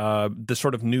the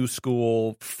sort of new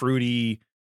school, fruity,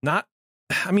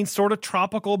 sort of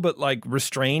tropical, but like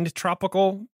restrained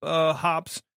tropical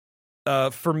hops.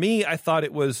 For me, I thought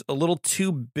it was a little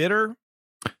too bitter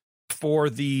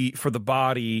for the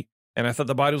body, and I thought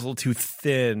the body was a little too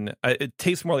thin. It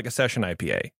tastes more like a session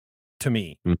IPA to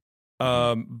me.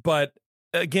 But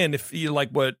again, if you like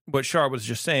what Shar was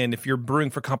just saying, if you're brewing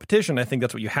for competition, I think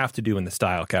that's what you have to do in the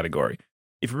style category.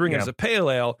 If you're brewing it as a pale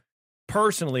ale,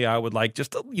 personally, I would like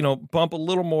just bump a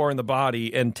little more in the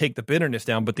body and take the bitterness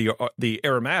down. But the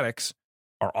aromatics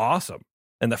are awesome,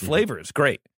 and the flavor is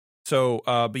great. So,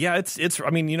 but yeah, it's.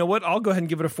 I mean, you know what? I'll go ahead and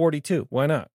give it a 42. Why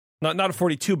not? Not a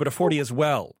 42, but a 40 as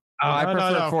well. Oh, I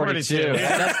prefer 42.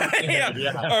 Yeah.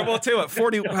 All right, well, I'll tell you what,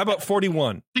 40. How about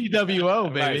 41? TWO,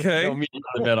 baby. Okay. We'll meet you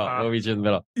in the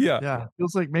middle. Yeah. It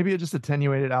feels like maybe it just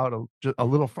attenuated out a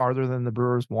little farther than the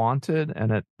brewers wanted, and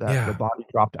the body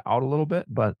dropped out a little bit.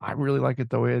 But I really like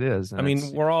it the way it is. I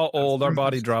mean, we're all old. Our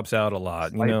body drops out a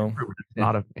lot. You know,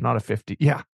 not a 50.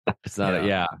 Yeah. It's not.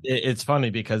 It's funny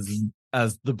because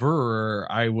as the brewer,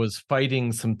 I was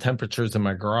fighting some temperatures in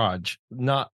my garage,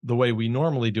 not the way we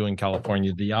normally do in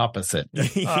California, the opposite.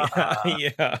 Yeah.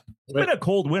 It's been a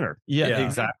cold winter. Yeah,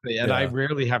 exactly. And I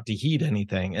rarely have to heat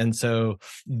anything. And so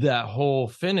that whole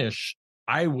finish,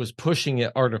 I was pushing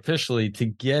it artificially to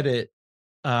get it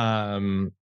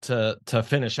to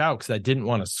finish out because I didn't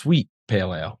want a sweet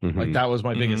pale ale. Like that was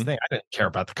my biggest thing. I didn't care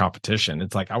about the competition.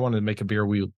 It's like I wanted to make a beer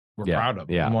we were proud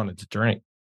of. I wanted to drink.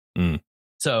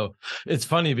 So it's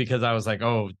funny because I was like,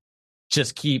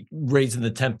 just keep raising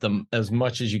the temp as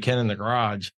much as you can in the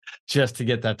garage just to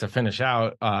get that to finish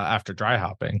out after dry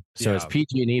hopping. So his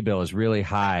PG&E bill is really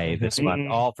high this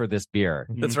month, all for this beer.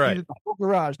 That's right. The whole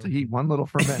garage to heat one little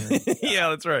fermenter. Yeah,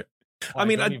 that's right. Well, I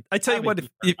mean, I tell you what,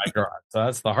 my garage, so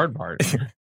that's the hard part.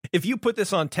 If you put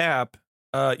this on tap,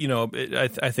 I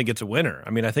think it's a winner.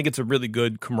 I mean, I think it's a really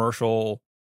good commercial.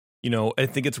 I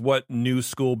think it's what new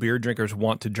school beer drinkers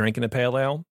want to drink in a pale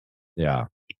ale. Yeah.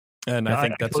 And I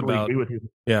think that's totally about, agree with you.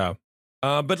 Yeah.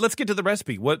 But let's get to the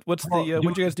recipe. What'd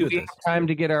you guys do with this? Time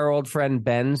to get our old friend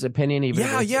Ben's opinion.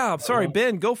 I'm sorry,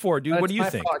 Ben, go for it, dude. What do you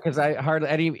think? Because I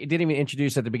didn't even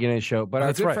introduce at the beginning of the show, but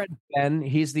our good friend Ben,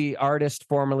 he's the artist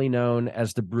formerly known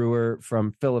as the brewer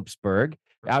from Phillipsburg,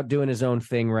 out doing his own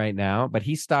thing right now. But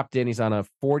he stopped in. He's on a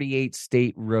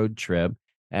 48-state road trip,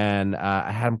 and I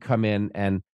had him come in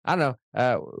and. I don't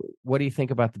know. What do you think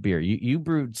about the beer? You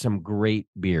brewed some great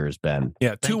beers, Ben.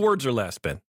 Yeah, 2 words or less,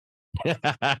 Ben.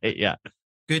 Yeah.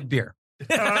 Good beer.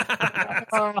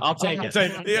 I'll take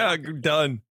it. Yeah,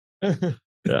 done.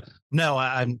 Yeah. No,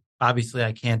 I'm obviously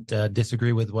I can't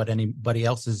disagree with what anybody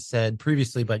else has said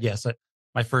previously, but yes,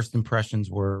 my first impressions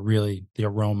were really the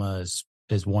aroma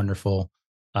is wonderful.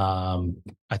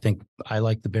 I think I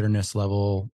like the bitterness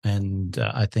level, and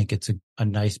I think it's a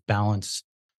nice balance.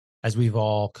 As we've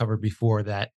all covered before,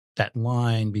 that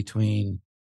line between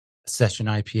session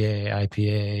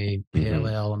IPA, pale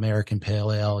ale, American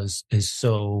pale ale is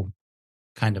so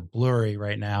kind of blurry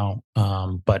right now.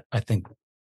 But I think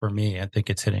for me,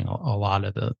 it's hitting a lot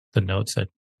of the notes that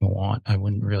you want. I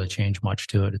wouldn't really change much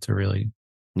to it. It's a really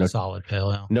solid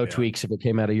pale ale. No tweaks if it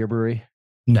came out of your brewery?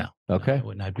 No. Okay. I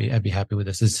wouldn't. I'd be happy with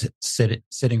this. It's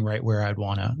sitting right where I'd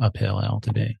want a pale ale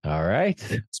to be. All right.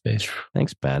 Space.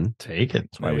 Thanks, Ben. Take it.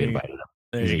 That's why we invited him.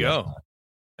 There you go.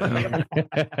 Gonna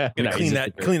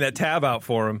clean that tab out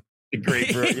for him.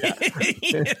 Great brew.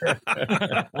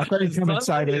 I'm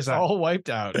excited. It's all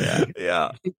wiped out.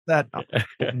 Yeah. That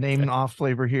name off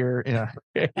flavor here. Yeah.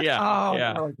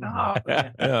 Yeah.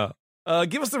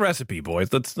 Give us the recipe,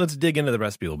 boys. Let's dig into the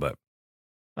recipe a little bit.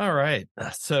 All right.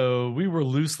 So we were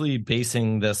loosely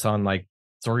basing this on like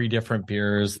 3 different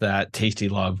beers that Tasty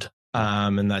loved,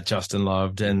 and that Justin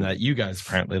loved, and that you guys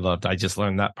apparently loved. I just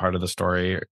learned that part of the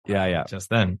story. Yeah. Just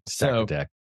then. So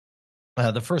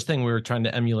the first thing we were trying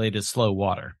to emulate is slow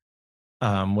water,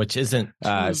 which isn't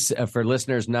for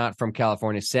listeners not from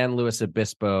California. San Luis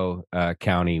Obispo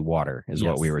County water is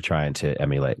what we were trying to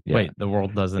emulate. Yeah. Wait, the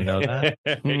world doesn't know that.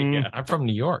 I'm from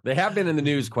New York. They have been in the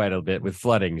news quite a bit with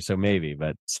flooding, so maybe,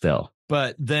 but still.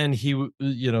 But then he,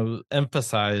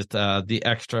 emphasized the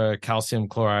extra calcium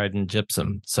chloride and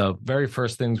gypsum. So very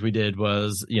first things we did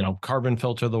was, carbon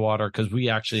filter the water, because we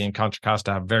actually in Contra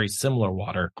Costa have very similar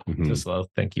water to Slow.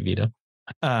 Thank you, Vito.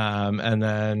 And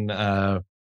then I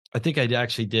think I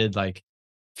actually did like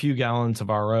a few gallons of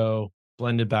RO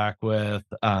blended back with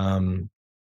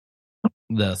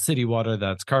the city water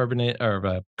that's carbonate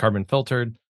or carbon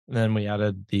filtered. And then we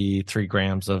added the 3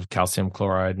 grams of calcium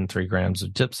chloride and 3 grams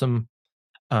of gypsum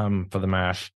for the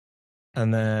mash.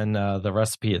 And then the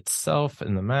recipe itself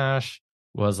in the mash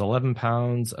was 11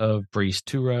 pounds of Brice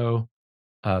Turo,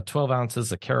 12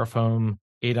 ounces of Carafoam,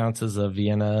 8 ounces of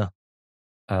Vienna,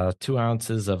 2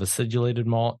 ounces of acidulated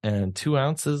malt, and 2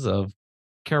 ounces of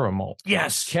caramel.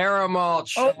 Yes, caramel.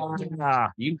 Oh,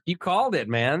 you called it,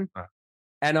 man.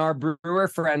 And our brewer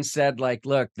friend said, like,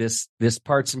 look, this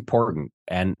part's important,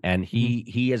 and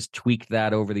he has tweaked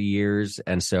that over the years,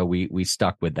 and so we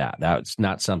stuck with that. That's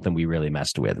not something we really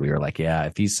messed with. We were like, yeah,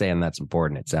 if he's saying that's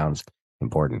important, it sounds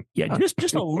important. Yeah,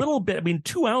 just a little bit. I mean,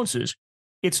 2 ounces.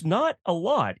 It's not a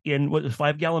lot in what, a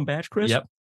 5-gallon batch, Chris. Yep.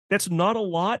 That's not a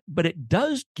lot, but it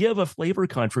does give a flavor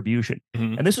contribution.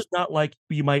 And this is not like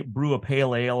you might brew a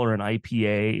pale ale or an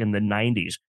IPA in the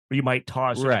 90s. Where you might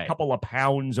toss a couple of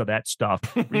pounds of that stuff.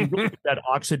 Where you really get that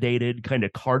oxidated kind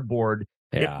of cardboard.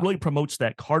 Yeah. It really promotes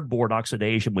that cardboard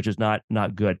oxidation, which is not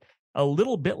good. A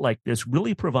little bit like this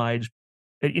really provides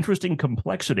an interesting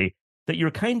complexity that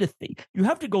you're kind of you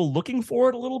have to go looking for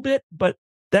it a little bit, but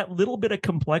that little bit of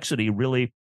complexity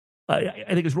really, I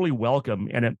think, is really welcome,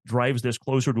 and it drives this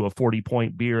closer to a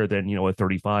 40-point beer than a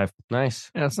 35. Nice.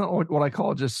 Yeah, it's not what I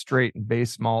call just straight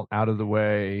base malt out of the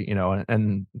way,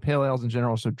 and pale ales in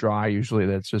general are so dry usually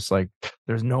that's just like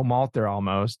there's no malt there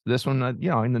almost. This one,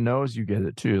 in the nose you get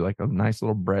it too, like a nice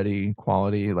little bready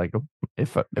quality. Like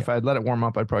if I'd let it warm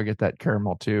up, I'd probably get that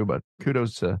caramel too. But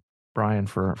kudos to Brian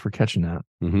for catching that.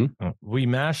 We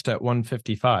mashed at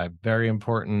 155. Very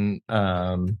important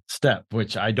step,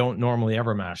 which I don't normally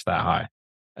ever mash that high.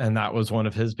 And that was one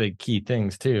of his big key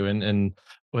things too. And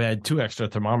we had 2 extra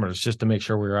thermometers just to make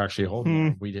sure we were actually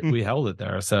holding it. We held it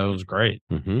there. So it was great.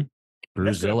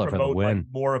 Brewzilla for the win.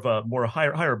 Like more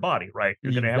higher body, right?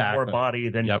 You're going to have more body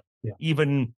than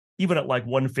even at like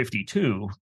 152,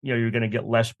 you're going to get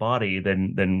less body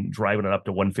than driving it up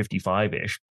to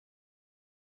 155-ish.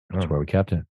 That's where we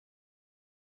kept it.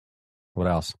 What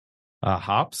else?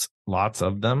 Hops, lots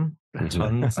of them,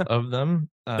 tons of them.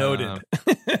 Noted.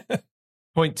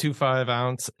 0.25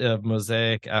 ounce of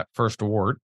Mosaic at first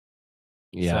wort.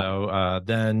 Yeah. So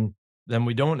then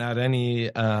we don't add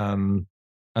any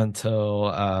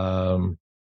until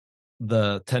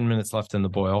the 10 minutes left in the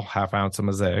boil, half ounce of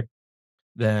Mosaic.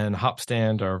 Then hop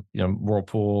stand or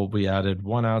Whirlpool, we added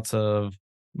 1 ounce of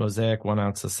Mosaic, 1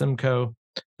 ounce of Simcoe,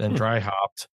 then dry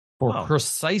hopped for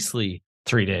precisely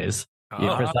 3 days.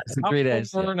 Precisely 3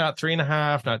 days. Not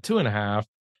 3.5, not 2.5,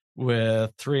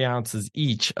 with 3 ounces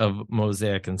each of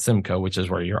Mosaic and Simcoe, which is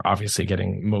where you're obviously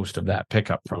getting most of that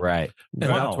pickup from. Right. And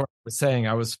that's what I was saying.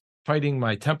 I was fighting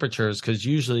my temperatures because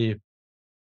usually,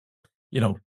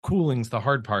 cooling's the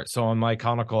hard part. So on my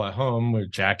conical at home, we're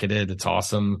jacketed. It's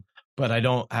awesome. But I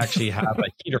don't actually have a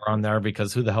heater on there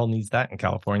because who the hell needs that in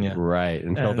California? Right.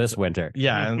 Until this winter.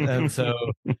 Yeah. And so,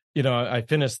 I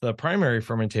finished the primary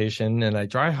fermentation and I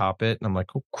dry hop it. And I'm like,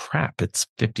 oh, crap, it's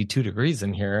 52 degrees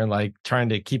in here. And like trying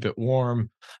to keep it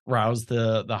warm, rouse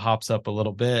the hops up a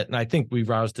little bit. And I think we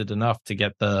roused it enough to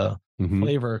get the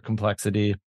flavor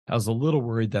complexity. I was a little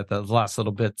worried that the last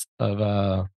little bits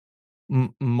of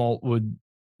malt would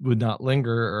not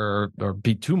linger or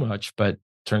be too much. But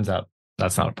turns out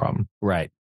that's not a problem.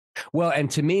 Right. Well, and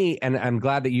to me, and I'm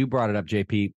glad that you brought it up,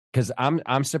 JP, because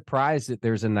I'm surprised that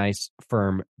there's a nice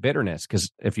firm bitterness. Because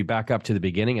if you back up to the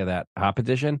beginning of that hop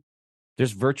edition,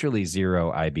 there's virtually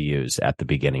 0 IBUs at the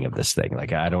beginning of this thing.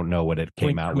 Like I don't know what it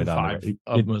came out with on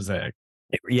of Mosaic.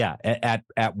 Yeah,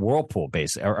 at Whirlpool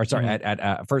base, or sorry,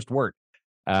 at First Wort.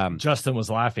 Justin was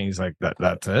laughing. He's like,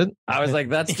 that's it. I was like,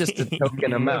 that's just a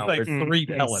token amount. Like 3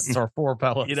 pellets or 4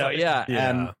 pellets.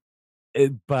 Yeah.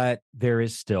 But there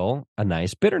is still a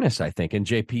nice bitterness, I think. And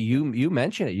JP, you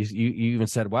mentioned it. You even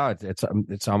said, "Wow,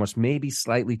 it's almost maybe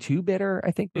slightly too bitter."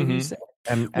 I think you said,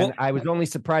 and I was only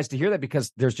surprised to hear that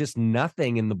because there's just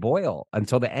nothing in the boil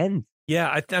until the end.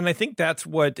 Yeah, and I think that's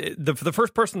what the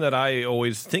first person that I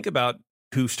always think about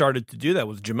who started to do that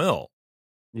was Jamil.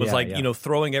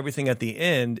 Throwing everything at the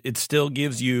end, it still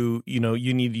gives you,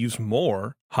 you need to use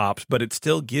more hops, but it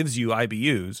still gives you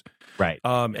IBUs. Right.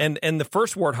 And the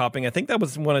first wort hopping, I think that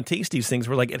was one of Tasty's things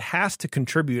where like it has to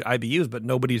contribute IBUs, but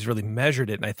nobody's really measured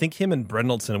it. And I think him and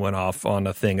Brendelsson went off on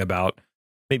a thing about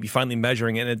maybe finally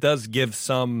measuring it. And it does give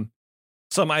some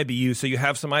some IBUs. So you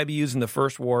have some IBUs in the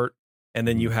first wort, and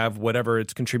then you have whatever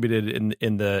it's contributed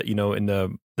in the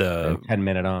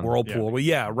 10-minute on whirlpool. Well,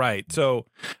 yeah, right. So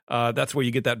that's where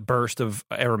you get that burst of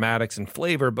aromatics and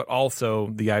flavor, but also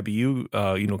the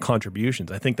IBU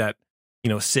contributions. I think that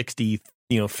 60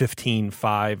 15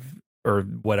 5 or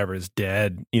whatever is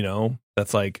dead.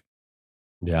 That's like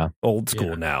old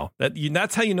school now.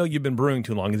 That's how you've been brewing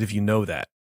too long, is if you know that.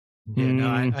 Yeah, no,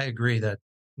 I agree that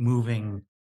moving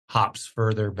hops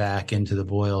further back into the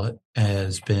boil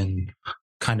has been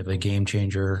kind of a game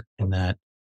changer in that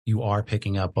you are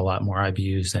picking up a lot more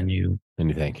IBUs than you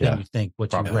think. You think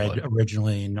what you read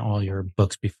originally in all your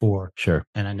books before. Sure.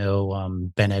 And I know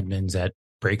Ben Edmonds at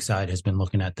Breakside has been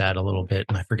looking at that a little bit,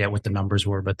 and I forget what the numbers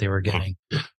were, but they were getting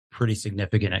pretty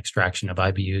significant extraction of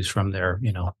IBUs from their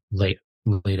late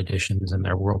editions and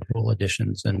their whirlpool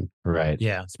editions. And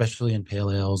especially in pale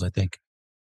ales, I think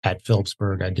at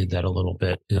Phillipsburg I did that a little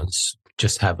bit, is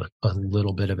just have a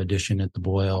little bit of addition at the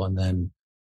boil and then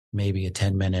maybe a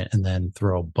 10-minute and then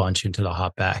throw a bunch into the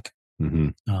hop back,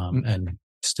 and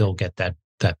still get that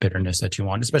bitterness that you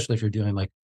want, especially if you're doing like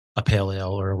a pale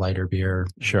ale or a lighter beer.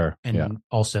 Sure. And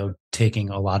also taking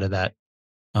a lot of that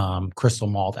crystal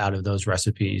malt out of those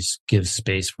recipes gives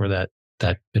space for that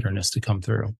bitterness to come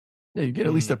through. Yeah, you get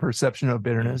at least a perception of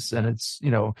bitterness, and it's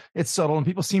subtle, and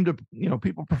people seem to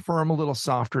people prefer them a little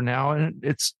softer now, and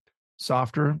it's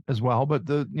softer as well. But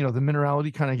the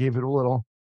minerality kind of gave it a little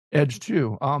edge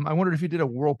too. I wondered if you did a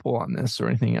whirlpool on this or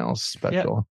anything else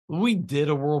special. Yeah, we did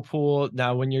a whirlpool.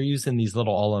 Now, when you're using these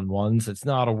little all-in-ones, it's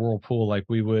not a whirlpool like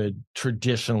we would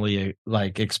traditionally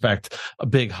expect a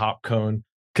big hop cone,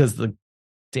 because the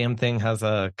damn thing has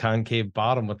a concave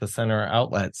bottom with the center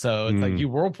outlet. So it's like you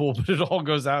whirlpool, but it all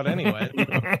goes out anyway.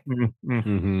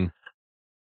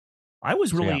 I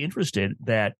was really interested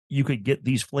that you could get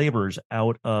these flavors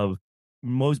out of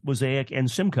Mosaic and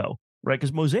Simcoe, right?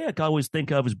 Because Mosaic I always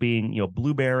think of as being,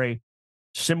 blueberry.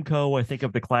 Simcoe, I think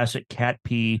of the classic cat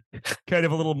pea, kind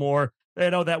of a little more. I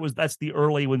know that's the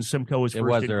early when Simcoe was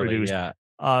first introduced.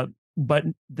 But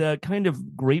the kind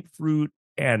of grapefruit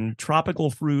and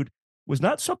tropical fruit was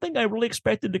not something I really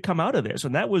expected to come out of this.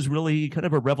 And that was really kind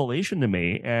of a revelation to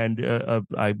me. And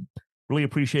I really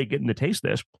appreciate getting to taste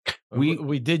this.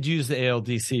 We did use the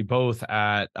ALDC both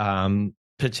at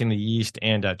pitching the yeast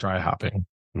and at dry hopping,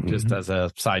 just as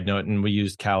a side note. And we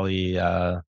used Cali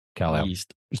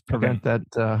yeast. Just prevent that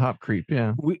hop creep.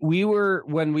 Yeah. We were,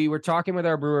 when we were talking with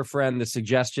our brewer friend, the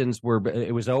suggestions were,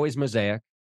 it was always Mosaic.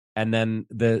 And then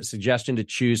the suggestion to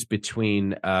choose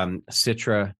between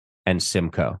Citra and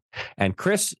Simcoe, and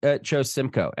Chris chose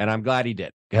Simcoe, and I'm glad he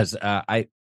did, because I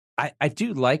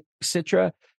do like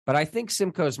Citra, but I think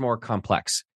Simcoe is more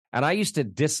complex, and I used to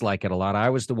dislike it a lot. I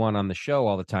was the one on the show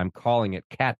all the time calling it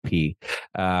cat pea.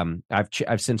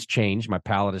 I've since changed. My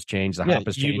palate has changed. The hop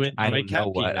has changed. I don't know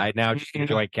what. I now just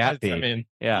enjoy cat pea. I mean,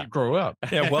 you grow up.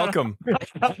 Yeah, welcome.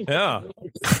 Yeah.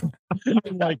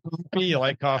 You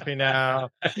like coffee now.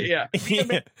 Yeah.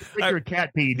 You're a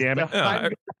cat pea, damn it. I'm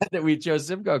glad that we chose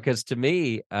Simcoe, because to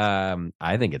me,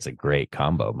 I think it's a great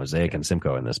combo, Mosaic and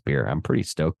Simcoe in this beer. I'm pretty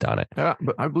stoked on it. Yeah,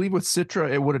 but I believe with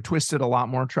Citra, it would have twisted a lot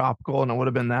more tropical, and it would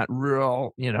have been that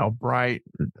real, bright,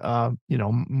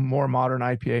 more modern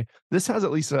IPA. This has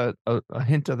at least a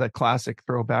hint of that classic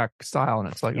throwback style, and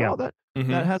it's like,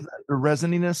 that has the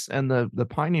resininess, and the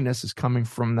pininess is coming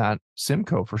from that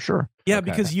Simcoe for sure. Yeah,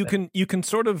 because you can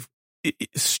sort of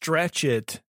stretch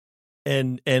it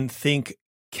and think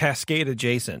Cascade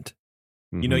adjacent.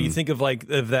 You think of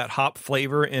of that hop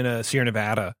flavor in a Sierra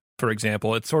Nevada, for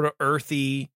example. It's sort of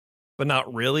earthy, but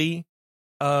not really.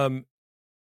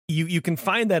 You can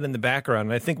find that in the background,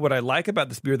 and I think what I like about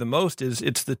this beer the most is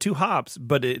it's the two hops,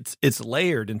 but it's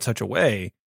layered in such a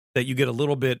way that you get a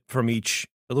little bit from each,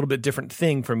 a little bit different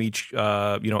thing from each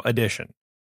addition,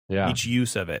 each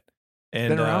use of it. And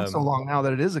been around so long now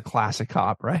that it is a classic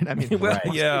hop, right? I mean,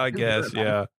 I guess,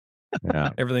 yeah.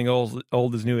 Everything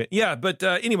old is new. Yeah, but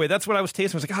anyway, that's what I was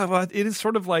tasting. I was like, well, it is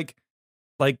sort of like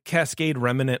Cascade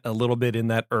remnant a little bit in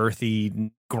that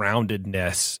earthy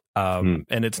groundedness. And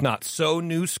it's not so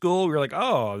new school. We're like,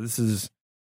 oh, this is,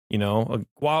 a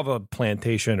guava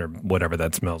plantation or whatever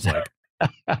that smells like.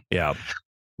 Yeah.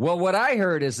 Well, what I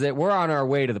heard is that we're on our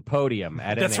way to the podium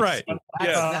at That's NXT. right.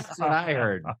 That's what I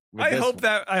heard. I hope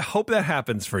that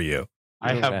happens for you.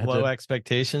 I have low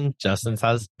expectations. Justin's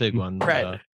has big ones.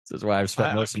 Right. This is why I've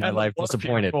spent most of my life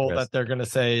disappointed. That they're going to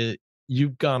say,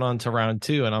 you've gone on to round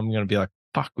 2, and I'm going to be like,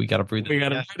 fuck, we got to breathe it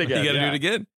again. You got to do it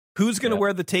again. Who's going to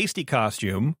wear the tasty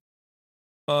costume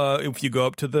if you go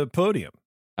up to the podium?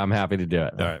 I'm happy to do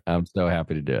it. All right. I'm so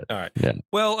happy to do it. All right. Yeah.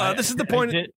 Well, this is the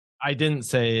point. I didn't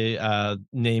say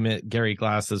name it. Gary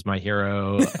Glass is my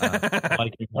hero.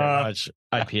 Like you very much.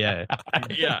 IPA.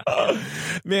 Yeah.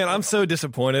 Man, I'm so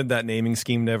disappointed that naming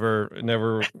scheme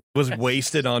never was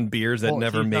wasted on beers that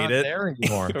never made it. There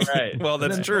anymore. Right. Well,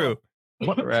 that's true. Right.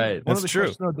 One of That's the true.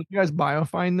 questions, though, did you guys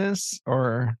biofine this,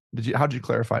 or how did you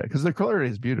clarify it? Because the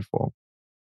clarity is beautiful.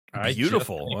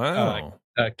 Beautiful. Wow.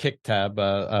 Kick tab,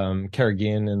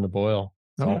 Carrageen in the boil.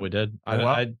 That's all we did.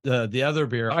 The other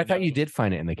beer. Oh, I thought you did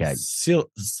find it in the keg.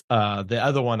 The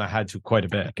other one I had to quite a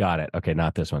bit. Got it. Okay,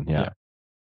 not this one. Yeah.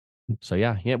 So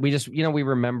yeah, we just we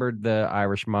remembered the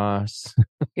Irish moss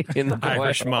in the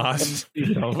Irish moss.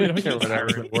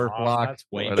 Whatever. Work block.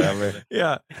 Whatever.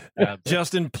 Yeah.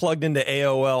 Justin plugged into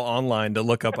AOL online to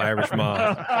look up Irish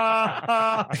moss.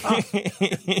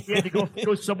 You had to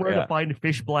go somewhere to find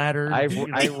fish bladder. I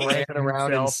ran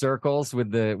around in circles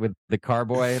with the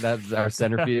carboy. That's our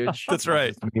centrifuge. That's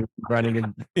right. Running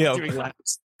in doing around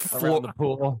the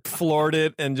pool. Floored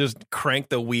it and just cranked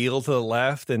the wheel to the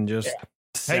left and just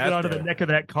hanging onto the neck of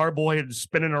that carboy and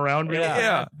spinning around.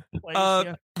 Yeah.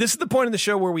 This is the point in the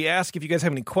show where we ask if you guys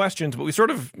have any questions, but we sort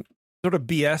of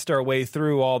BS'd our way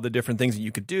through all the different things that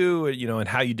you could do, and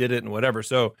how you did it and whatever.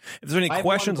 So if there's any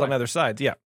questions on either side,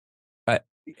 yeah.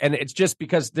 And it's just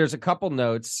because there's a couple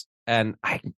notes, and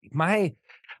my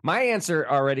answer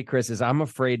already, Chris, is I'm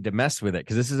afraid to mess with it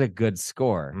because this is a good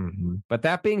score. Mm-hmm. But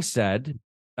that being said,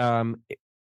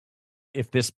 if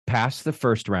this passed the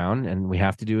first round and we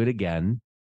have to do it again,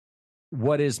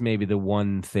 what is maybe the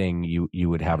one thing you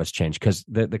would have us change? Because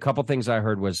the couple things I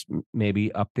heard was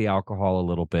maybe up the alcohol a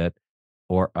little bit,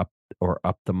 or up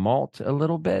the malt a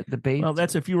little bit. The base. Well,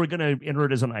 that's if you were going to enter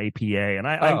it as an IPA, and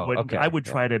I would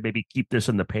try to maybe keep this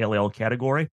in the pale ale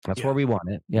category. That's where we want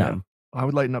it. Yeah. I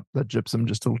would lighten up the gypsum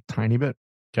just a tiny bit.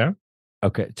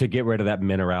 Okay. To get rid of that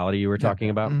minerality you were talking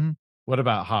about. Mm-hmm. What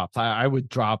about hops? I would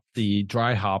drop the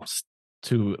dry hops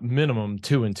to minimum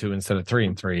 2 and 2 instead of 3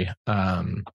 and 3.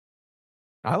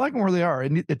 I like them where they are.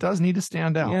 It does need to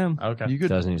stand out. Yeah. Okay. You could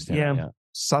does need to stand out. Yeah.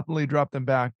 subtly drop them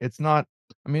back. It's not.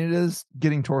 I mean, it is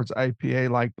getting towards IPA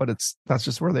like, but that's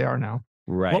just where they are now.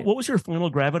 Right. What was your final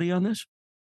gravity on this?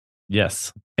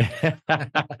 Yes. Done.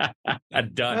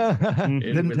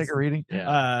 Didn't take a reading.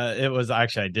 Yeah. It was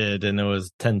actually I did, and it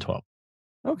was 10-12.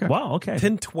 Okay. Wow. Okay.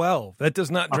 10-12. That does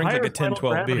not drink like a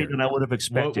 10-12 beer. Than I would have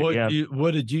expected.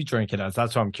 What did you drink it as?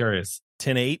 That's what I'm curious.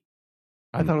 10-8.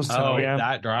 I thought it was 10. Oh,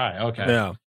 that dry. Okay.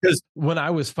 Yeah. Because when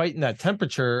I was fighting that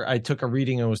temperature, I took a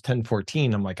reading and it was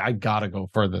 10-14. I'm like, I gotta go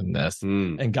further than this,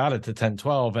 and got it to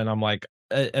 10-12. And I'm like,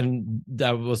 and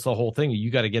that was the whole thing. You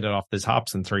got to get it off this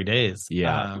hops in 3 days.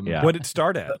 Yeah. What did it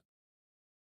start at?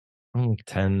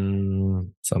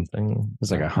 10 something. It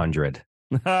was like 100.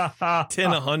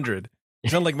 100. You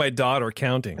sound like my daughter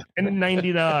counting. And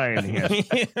 99. Let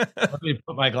me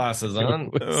put my glasses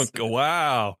on. Oh,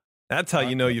 wow. That's how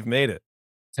you know you've made it.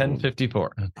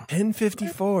 1054.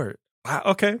 1054. Wow.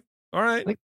 Okay. All right.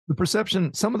 Like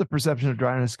some of the perception of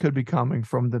dryness could be coming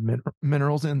from the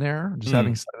minerals in there, just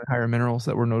having slightly higher minerals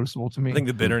that were noticeable to me. I think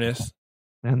the bitterness.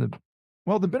 And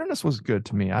the bitterness was good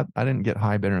to me. I didn't get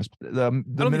high bitterness. The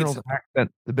minerals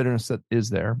accent the bitterness that is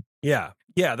there. Yeah.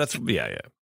 Yeah. Yeah.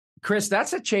 Chris,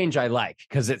 that's a change I like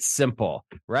because it's simple,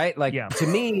 right? Like to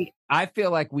me, I feel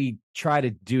like we try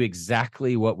to do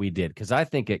exactly what we did because I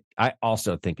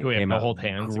also think it came out hold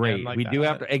hands great. like we that. do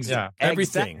have to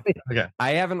everything. Okay.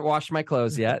 I haven't washed my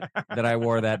clothes yet that I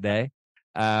wore that day.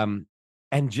 And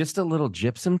just a little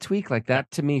gypsum tweak like that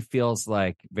to me feels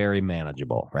like very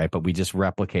manageable, right? But we just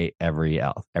replicate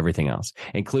everything else,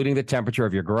 including the temperature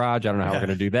of your garage. I don't know how we're going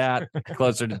to do that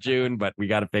closer to June, but we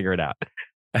got to figure it out.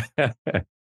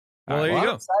 Well, there you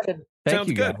go. Excited. Sounds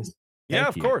you, good. Guys. Yeah,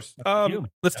 of course.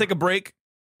 Let's take a break.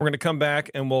 We're going to come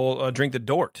back and we'll drink the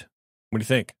Dort. What do you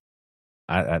think?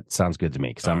 That sounds good to me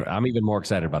because I'm even more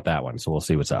excited about that one. So we'll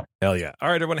see what's up. Hell yeah. All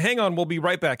right, everyone, hang on. We'll be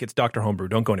right back. It's Dr. Homebrew.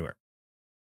 Don't go anywhere.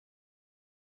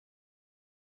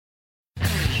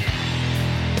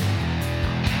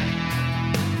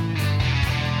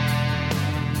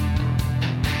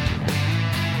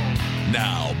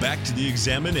 Now, back to the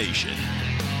examination.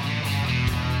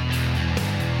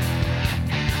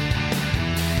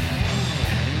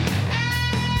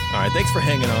 All right, thanks for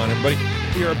hanging on, everybody.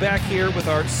 We are back here with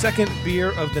our second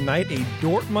beer of the night, a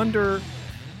Dortmunder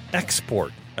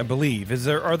Export, I believe.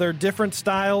 Are there different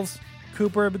styles,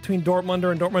 Cooper, between Dortmunder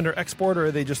and Dortmunder Export, or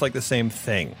are they just like the same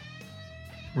thing?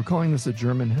 We're calling this a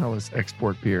German Helles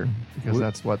Export beer because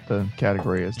that's what the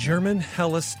category is. German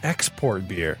Helles Export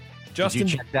beer. Justin,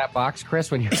 did you check that box,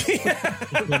 Chris, when you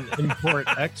import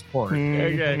export?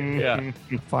 Okay, yeah.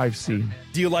 5C.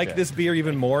 Do you like this beer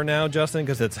even more now, Justin,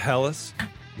 because it's Helles?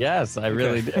 Yes, I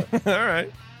really do. All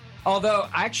right. Although,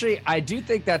 actually, I do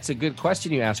think that's a good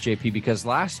question you asked, JP, because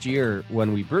last year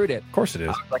when we brewed it, of course it is.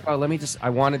 I was like, I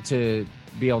wanted to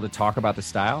be able to talk about the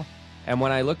style. And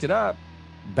when I looked it up,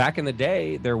 back in the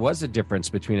day, there was a difference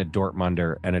between a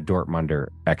Dortmunder and a Dortmunder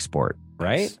export,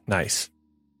 right? Nice.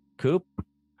 Coop?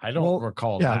 I don't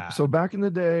recall that. So back in the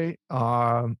day,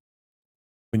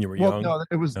 when you were young, no,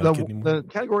 it was the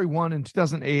category 1 in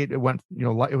 2008. It went,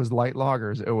 it was light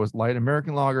lagers. It was light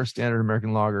American lager, standard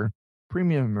American lager,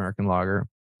 premium American lager.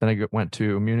 Then I went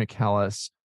to Munich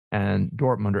Helles and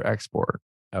Dortmunder export.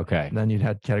 Okay. And then you'd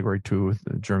had category 2 with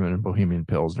the German and Bohemian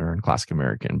Pilsner and classic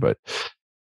American. But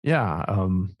yeah.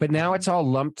 But now it's all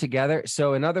lumped together.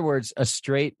 So in other words, a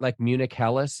straight like Munich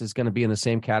Helles is going to be in the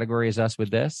same category as us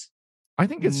with this? I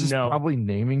think it's just probably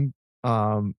naming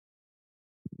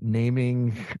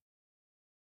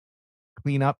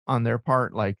cleanup on their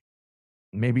part. Like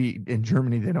maybe in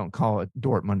Germany they don't call it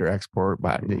Dortmunder export,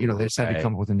 but they decided to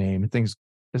come up with a name, and things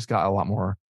just got a lot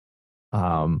more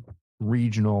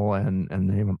regional, and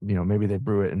they, maybe they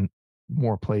brew it in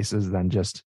more places than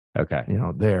just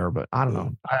there. But I don't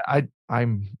know.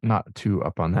 I'm not too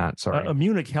up on that. Sorry. A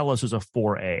Munich Helles is a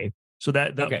 4A, so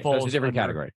that falls so it's a different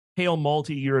category. Pale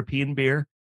malty European beer.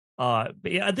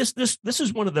 This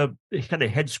is one of the kind of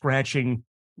head scratching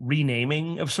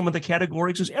renaming of some of the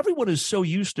categories, because everyone is so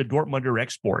used to Dortmunder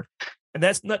export, and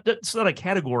that's not a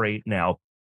category now.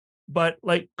 But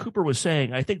like Cooper was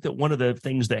saying, I think that one of the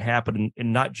things that happened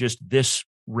in not just this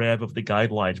rev of the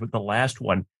guidelines, but the last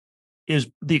one, is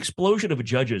the explosion of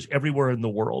judges everywhere in the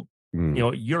world.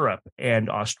 Europe and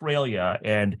Australia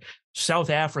and South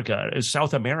Africa,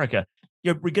 South America.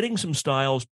 We're getting some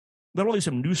styles, not only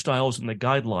some new styles in the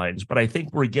guidelines, but I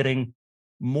think we're getting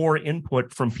more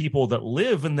input from people that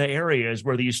live in the areas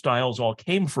where these styles all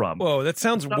came from. Whoa, that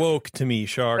sounds woke to me,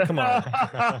 Shar. Come on.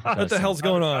 What the hell's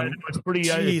going on? It's pretty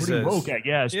woke, I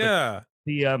guess. Yeah.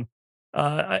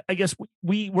 But I guess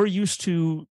we're used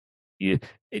to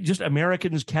just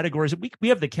Americans categories. We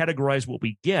have to categorize what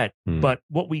we get, but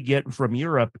what we get from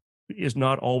Europe is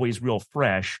not always real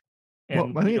fresh.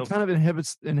 And, I think it kind of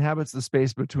inhabits the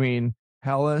space between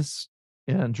Helles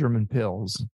and German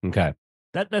Pils. Okay.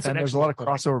 There's a lot of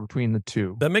crossover between the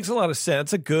two. That makes a lot of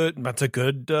sense. That's a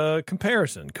good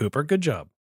comparison, Cooper. Good job.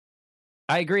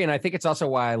 I agree, and I think it's also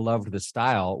why I loved the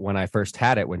style when I first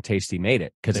had it, when Tasty made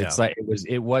it, because it's like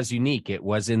it was unique. It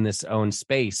was in this own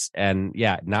space, and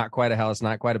not quite a Helles,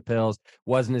 not quite a Pils.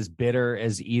 Wasn't as bitter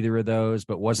as either of those,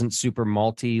 but wasn't super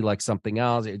malty like something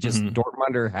else. It just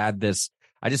Dortmunder had this.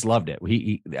 I just loved it.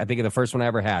 I think the first one I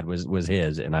ever had was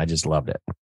his, and I just loved it.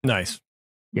 Nice.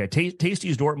 Yeah,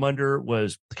 Tasty's Dortmunder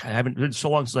was. I haven't been so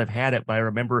long since I've had it, but I don't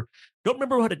remember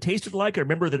what it tasted like. I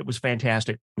remember that it was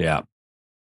fantastic. Yeah.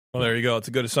 Well, there you go. It's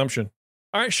a good assumption.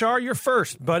 All right, Shar, you're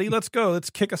first, buddy. Let's go. Let's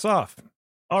kick us off.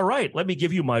 All right. Let me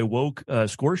give you my woke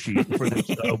score sheet for this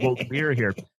woke beer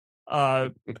here.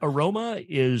 Aroma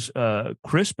is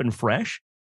crisp and fresh,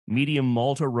 medium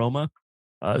malt aroma.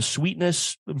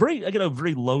 Sweetness,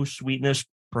 very low sweetness,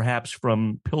 perhaps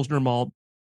from Pilsner malt.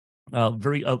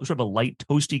 Very sort of a light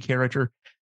toasty character.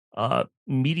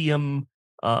 Medium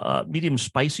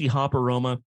spicy hop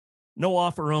aroma. No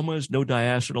off aromas, no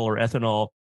diacetyl or ethanol.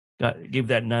 Gave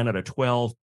that 9 out of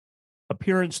 12.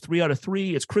 Appearance 3 out of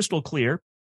 3. It's crystal clear,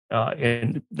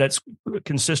 and that's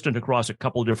consistent across a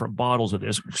couple of different bottles of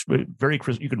this. Very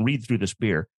crystal. You can read through this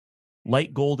beer.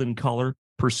 Light golden color,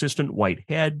 persistent white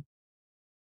head.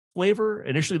 Flavor.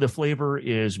 Initially, the flavor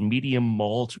is medium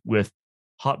malt with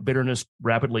hop bitterness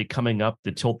rapidly coming up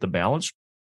to tilt the balance.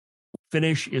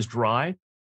 Finish is dry,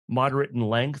 moderate in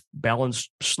length,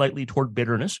 balanced slightly toward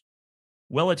bitterness.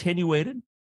 Well attenuated.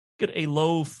 Get a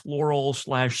low floral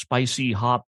 / spicy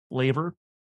hop flavor.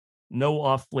 No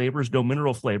off flavors, no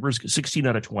mineral flavors. 16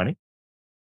 out of 20.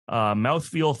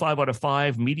 Mouthfeel 5 out of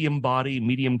 5. Medium body,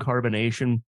 medium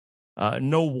carbonation.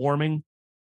 No warming.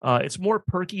 It's more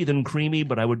perky than creamy,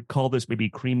 but I would call this maybe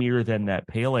creamier than that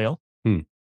pale ale.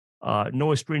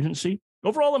 No astringency.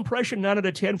 Overall impression 9 out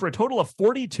of 10 for a total of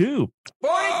 42.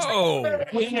 42!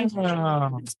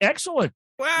 It's excellent.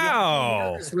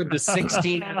 Wow. With the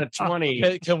 16 out of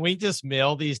 20. Can we just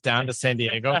mail these down to San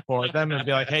Diego for them and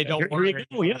be like, hey, don't worry.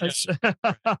 Yes.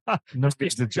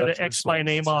 X my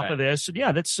name off of this.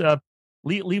 And that's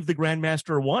leave the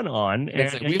Grandmaster 1 on.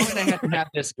 And we might have to have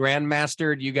this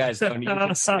Grandmastered. You guys don't need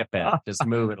to skip it. Just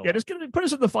move it along. Yeah, just put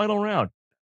us in the final round.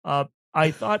 I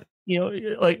thought,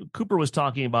 like Cooper was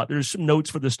talking about, there's some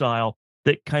notes for the style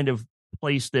that kind of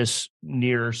place this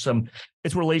near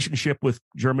its relationship with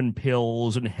German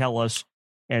Pils and Helles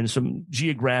and some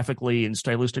geographically and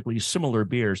stylistically similar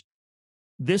beers.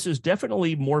 this is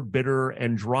definitely more bitter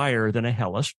and drier than a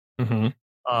Helles,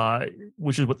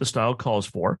 which is what the style calls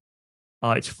for.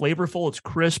 It's flavorful, it's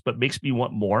crisp, but makes me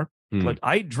want more. Like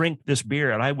I drink this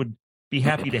beer and I would be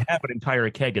happy to have an entire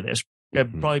keg of this.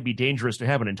 It'd probably be dangerous to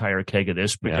have an entire keg of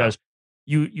this because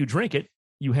you drink it,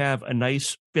 you have a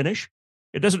nice finish.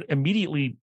 It doesn't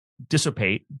immediately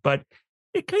dissipate, but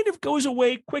it kind of goes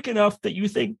away quick enough that you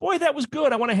think, boy, that was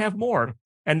good. I want to have more.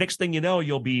 And next thing you know,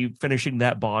 you'll be finishing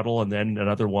that bottle and then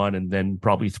another one and then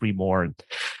probably 3 more. And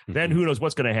then who knows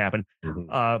what's going to happen.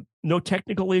 No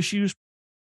technical issues.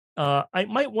 I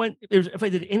might want, if I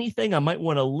did anything, I might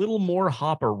want a little more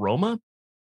hop aroma.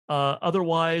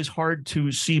 Otherwise, hard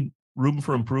to see room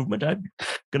for improvement. I'm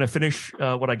going to finish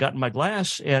what I got in my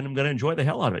glass and I'm going to enjoy the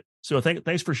hell out of it. So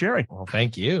thanks for sharing. Well,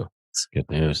 thank you. It's good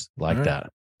news. Like that.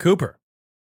 Cooper.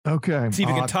 Okay. See if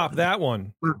you can top that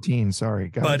one. 13. Sorry,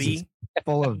 guys. Buddy.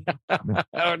 Full of.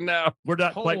 Oh, no. We're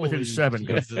not quite within 7.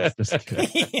 The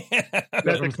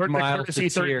courtesy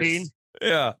 13.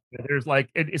 Yeah. There's like,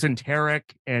 it's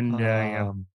enteric and.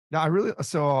 No, I really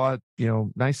saw,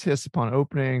 nice hiss upon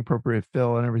opening, appropriate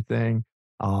fill and everything.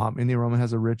 And the aroma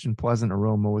has a rich and pleasant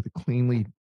aroma with a cleanly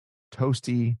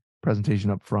toasty presentation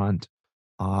up front.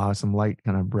 Some light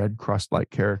kind of bread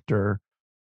crust-like character.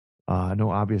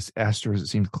 No obvious esters. It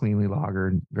seems cleanly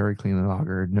lagered, very cleanly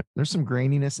lagered. There's some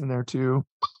graininess in there too.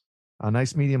 A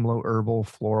nice medium low herbal,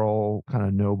 floral, kind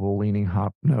of noble leaning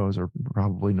hop nose, or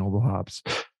probably noble hops.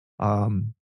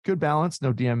 Good balance,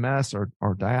 no DMS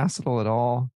or diacetyl at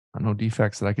all. No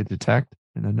defects that I could detect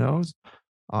in the nose.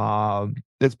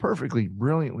 It's perfectly,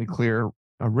 brilliantly clear,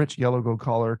 a rich yellow gold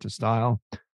color to style,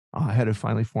 head of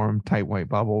finely formed tight white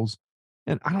bubbles.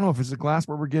 And I don't know if it's the glass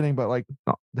where we're getting, but like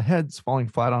the head's falling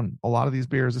flat on a lot of these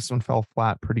beers. This one fell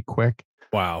flat pretty quick.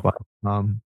 Wow. But,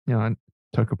 I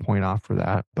took a point off for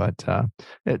that, but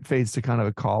it fades to kind of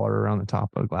a collar around the top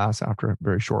of the glass after a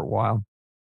very short while.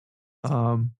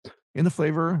 In the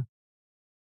flavor,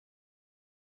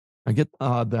 I get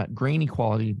that grainy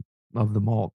quality of the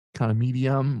malt, kind of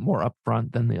medium, more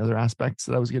upfront than the other aspects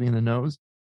that I was getting in the nose.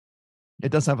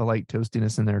 It does have a light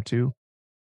toastiness in there too.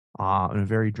 And a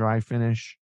very dry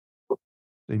finish,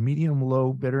 a medium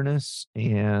low bitterness,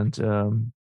 and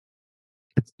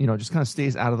it's just kind of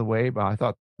stays out of the way. But I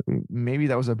thought maybe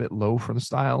that was a bit low for the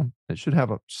style. It should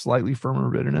have a slightly firmer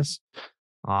bitterness.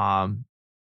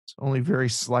 It's only very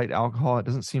slight alcohol. It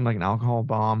doesn't seem like an alcohol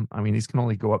bomb. I mean, these can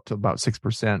only go up to about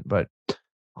 6%, but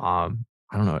I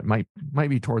don't know. It might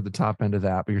be toward the top end of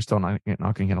that, but you're still not going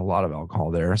to get a lot of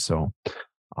alcohol there. So.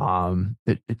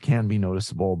 It can be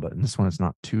noticeable, but in this one it's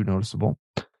not too noticeable.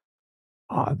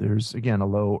 There's again a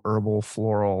low herbal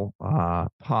floral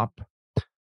hop.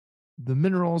 The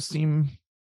minerals seem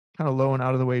kind of low and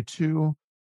out of the way too.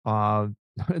 In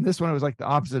this one it was like the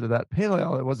opposite of that pale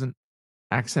ale. It wasn't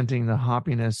accenting the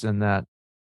hoppiness and that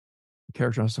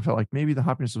character. I also felt like maybe the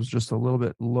hoppiness was just a little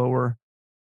bit lower.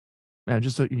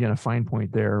 Just again a fine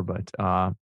point there, but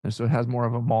and so it has more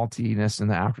of a maltiness and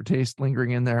the aftertaste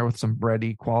lingering in there with some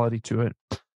bready quality to it.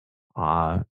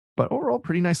 But overall,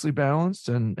 pretty nicely balanced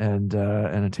and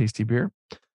a tasty beer.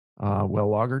 Well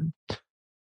lagered.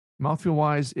 Mouthfeel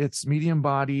wise, it's medium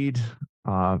bodied,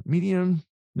 medium,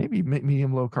 maybe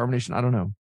medium low carbonation. I don't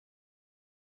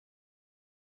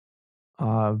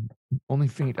know. Only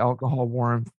faint alcohol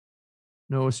warmth,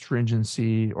 no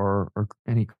astringency or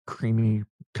any creamy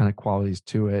kind of qualities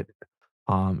to it.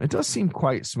 It does seem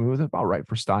quite smooth, about right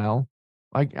for style.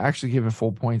 I actually give it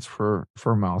full points for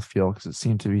mouthfeel because it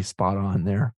seemed to be spot on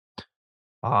there.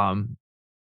 And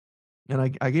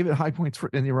I gave it high points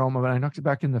in the aroma, but I knocked it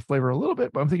back in the flavor a little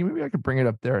bit. But I'm thinking maybe I could bring it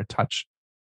up there a touch,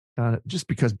 just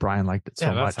because Brian liked it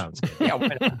so much. Sounds good.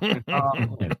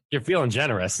 Yeah, you're feeling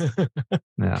generous.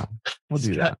 Yeah, we'll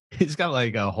do that. He's got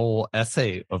like a whole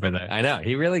essay over there. I know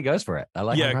he really goes for it. I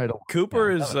like. Yeah, it.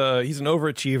 Cooper is he's an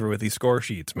overachiever with these score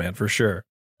sheets, man, for sure.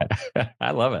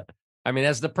 I love it. I mean,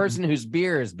 as the person whose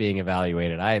beer is being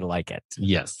evaluated, I like it.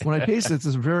 Yes. When I taste it, it's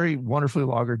a very wonderfully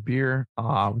lagered beer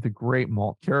with a great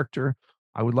malt character.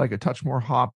 I would like a touch more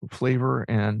hop flavor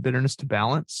and bitterness to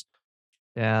balance.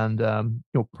 And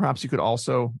perhaps you could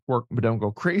also work, but don't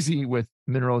go crazy with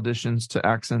mineral additions to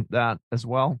accent that as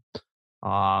well.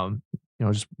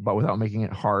 Just but without making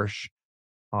it harsh.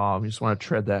 You just want to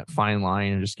tread that fine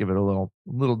line and just give it a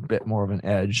little bit more of an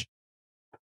edge.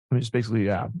 I mean, just basically,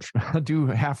 do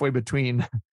halfway between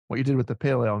what you did with the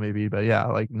pale ale, maybe, but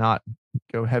like not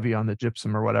go heavy on the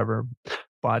gypsum or whatever.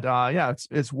 But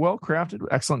it's well crafted,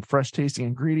 excellent fresh tasting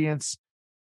ingredients.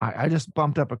 I just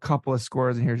bumped up a couple of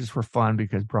scores in here just for fun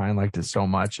because Brian liked it so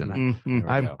much, and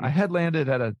I had landed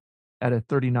at a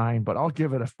 39, but I'll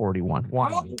give it a 41.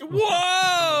 Whoa!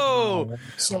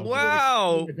 Oh,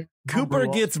 wow. Cooper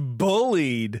gets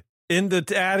bullied into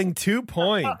adding 2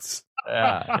 points.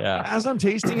 Yeah. As I'm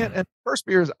tasting it, and first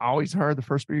beer is always hard. The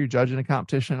first beer you judge in a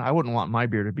competition. I wouldn't want my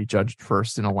beer to be judged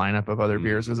first in a lineup of other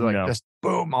beers. Because just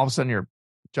boom, all of a sudden you're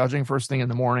judging first thing in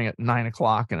the morning at 9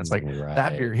 o'clock, and it's like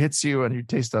that beer hits you, and you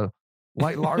taste a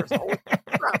light lager. Oh,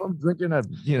 crap, I'm drinking a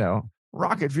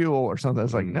rocket fuel or something.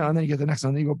 It's like no, and then you get the next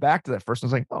one, and you go back to that first one.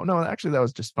 It's like, oh no, actually that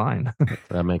was just fine.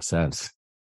 That makes sense.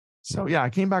 So yeah, I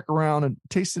came back around and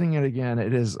tasting it again.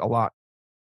 It is a lot.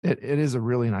 It is a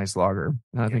really nice lager,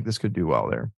 and I think this could do well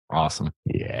there. Awesome.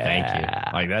 Yeah. Thank you.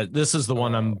 Like that. This is the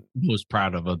one I'm most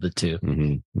proud of the two.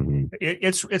 Mm-hmm. Mm-hmm.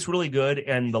 It's really good,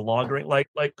 and the lagering,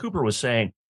 like Cooper was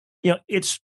saying,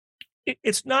 it's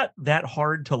not that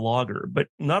hard to lager, but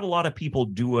not a lot of people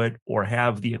do it or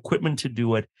have the equipment to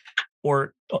do it,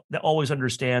 or always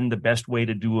understand the best way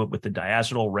to do it with the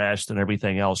diacetyl rest and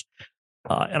everything else.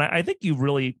 And I think you've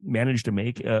really managed to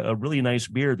make a really nice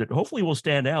beer that hopefully will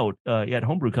stand out at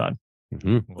HomebrewCon.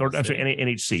 Mm-hmm. Or I'm sorry,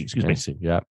 NHC. Excuse me.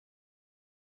 Yeah.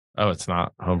 Oh, it's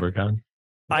not HomebrewCon.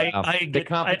 I the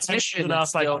competition is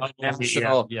still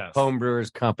national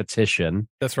homebrewers competition.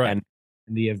 That's right. And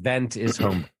the event is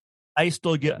home. I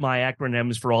still get my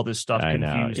acronyms for all this stuff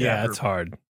confused. Yeah, it's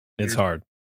hard. It's hard.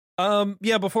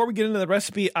 Before we get into the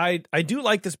recipe, I do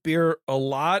like this beer a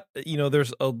lot.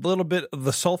 There's a little bit of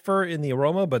the sulfur in the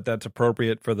aroma, but that's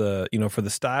appropriate for the for the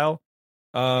style.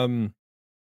 Hard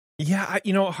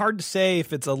to say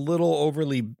if it's a little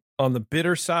overly on the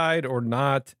bitter side or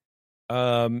not.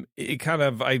 It kind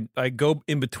of I go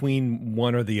in between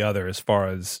one or the other as far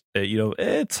as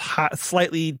it's hot,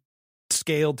 slightly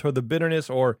scaled toward the bitterness,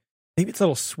 or maybe it's a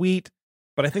little sweet.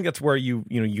 But I think that's where you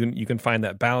can find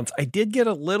that balance. I did get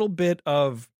a little bit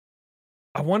of,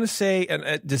 I want to say, and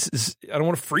I don't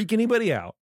want to freak anybody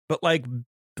out, but like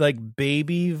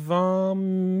baby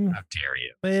vom. How dare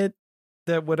you?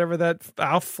 That whatever that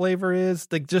Alf flavor is,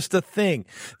 like just a thing,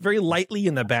 very lightly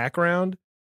in the background.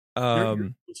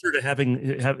 You're closer to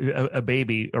having a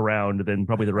baby around than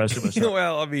probably the rest of us.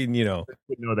 Well, I mean, know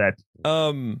that.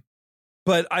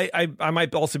 But I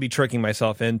might also be tricking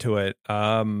myself into it.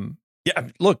 Yeah,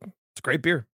 look, it's a great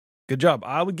beer. Good job.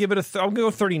 I would give it I'm going to go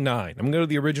 39. I'm going to go to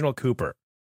the original Cooper.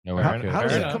 How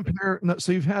does it compare?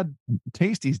 So you've had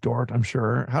Tasty's Dort, I'm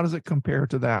sure. How does it compare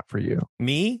to that for you?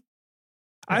 Me?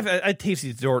 I had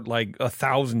Tasty's Dort like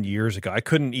 1,000 years ago. I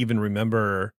couldn't even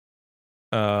remember.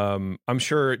 I'm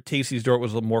sure Tasty's Dort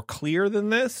was a little more clear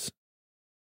than this.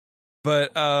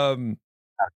 But how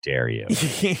dare you?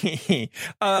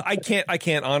 I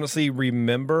can't honestly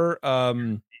remember.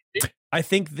 I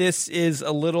think this is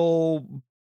a little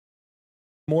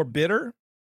more bitter.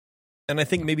 And I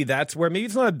think maybe that's where, maybe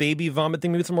it's not a baby vomit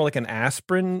thing. Maybe it's more like an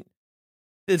aspirin.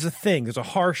 There's a thing. There's a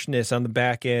harshness on the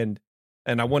back end.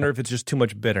 And I wonder if it's just too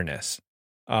much bitterness.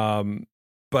 I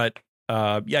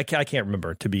can't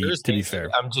remember to be fair.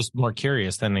 I'm just more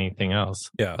curious than anything else.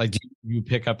 Yeah. Like, do you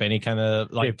pick up any kind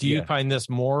of, like, do you find this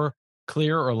more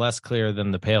clear or less clear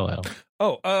than the pale ale?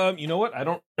 Oh, you know what? I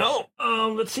don't know.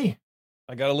 Let's see.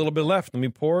 I got a little bit left. Let me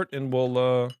pour it, and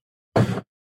we'll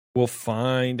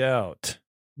find out.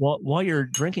 Well, while you're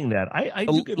drinking that, I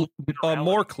do get a little bit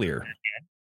more clear.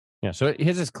 Yeah, so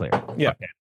his is clear. Yeah, okay.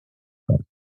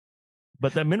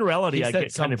 But the minerality, I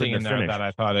get something in there that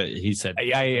I thought he said.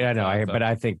 Yeah, I know. But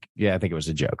I think it was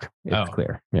a joke. It's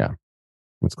clear. Yeah,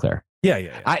 it's clear.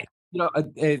 Yeah.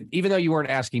 Even though you weren't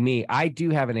asking me, I do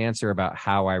have an answer about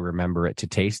how I remember it to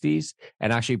Tasties.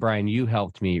 And actually, Brian, you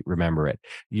helped me remember it.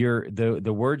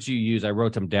 The words you use, I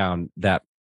wrote them down. That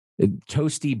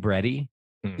toasty bready.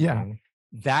 Yeah.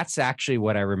 That's actually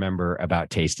what I remember about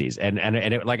Tasties. And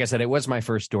it, like I said, it was my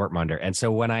first Dortmunder. And so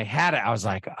when I had it, I was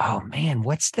like, oh man,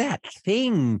 what's that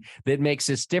thing that makes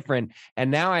this different?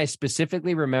 And now I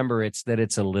specifically remember it's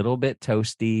a little bit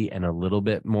toasty and a little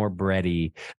bit more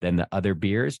bready than the other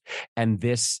beers. And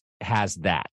this has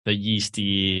that. The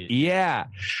yeasty. Yeah.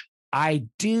 I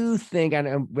do think,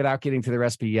 and without getting to the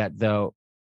recipe yet, though,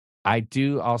 I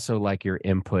do also like your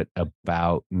input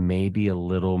about maybe a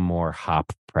little more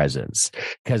hop presence,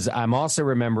 because I'm also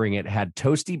remembering it had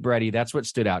toasty bready. That's what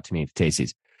stood out to me,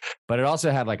 Tasties. But it also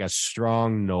had like a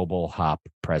strong, noble hop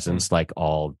presence, like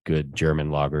all good German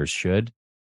lagers should.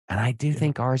 And I do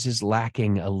think ours is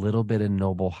lacking a little bit of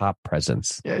noble hop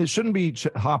presence. Yeah, it shouldn't be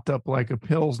hopped up like a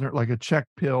Pilsner, like a Czech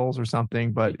Pils or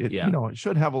something, but it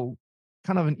should have a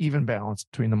kind of an even balance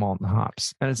between the malt and the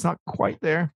hops. And it's not quite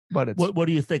there, but it's what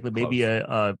do you think? Maybe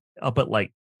up at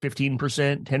like 15%,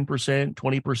 10%,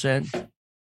 20%?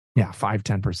 Yeah,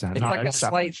 5-10%. It's like a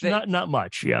slight thing. Not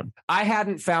much. Yeah. I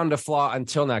hadn't found a flaw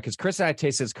until now because Chris and I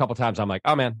tasted this a couple times. I'm like,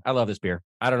 oh man, I love this beer.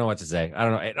 I don't know what to say. I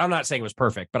don't know. I'm not saying it was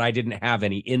perfect, but I didn't have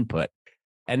any input.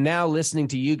 And now listening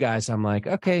to you guys, I'm like,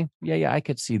 okay, yeah, I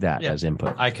could see that as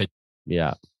input. I could.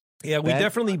 Yeah. Yeah, we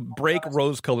definitely break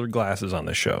rose-colored glasses on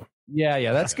this show.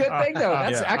 Yeah, that's a good thing though.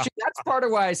 That's that's part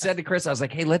of why I said to Chris, I was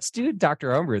like, hey, let's do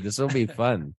Dr. Homebrew. This will be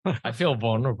fun. I feel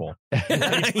vulnerable.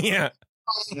 Yeah.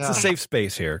 It's a safe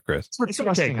space here, Chris. We're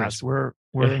trusting us. We're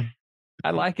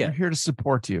I like it. We're here to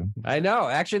support you. I know.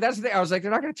 Actually, that's the thing. I was like,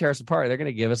 they're not going to tear us apart. They're going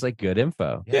to give us like good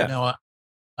info. Yeah. No,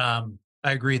 I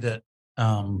agree that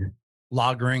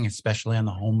lagering, especially on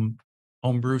the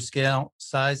homebrew scale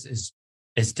size,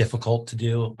 is difficult to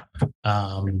do.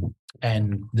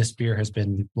 And this beer has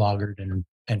been lagered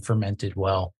and fermented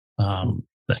well.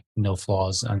 Like no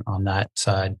flaws on that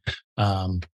side.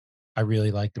 I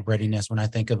really like the breadiness. When I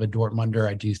think of a Dortmunder,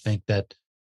 I do think that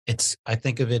I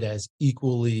think of it as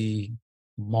equally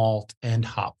malt and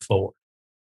hop forward.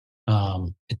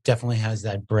 It definitely has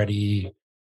that bready,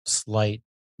 slight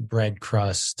bread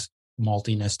crust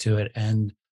maltiness to it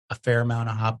and a fair amount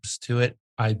of hops to it.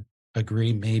 I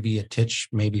agree, maybe a titch,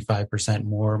 maybe 5%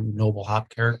 more noble hop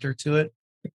character to it,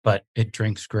 but it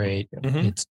drinks great. Mm-hmm.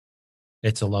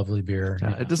 It's a lovely beer.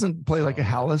 Yeah, it doesn't play like a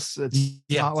Helles. It's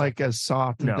not like as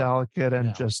soft and delicate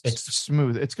and just it's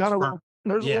smooth. It's got a little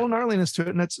gnarliness to it,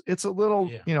 and it's a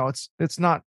little, it's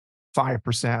not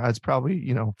 5%. It's probably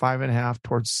 5.5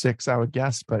 towards 6, I would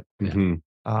guess. But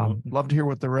love to hear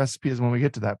what the recipe is when we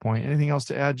get to that point. Anything else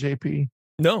to add, JP?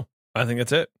 No, I think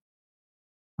that's it.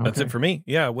 That's it for me.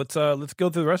 Yeah, let's go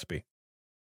through the recipe.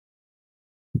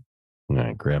 All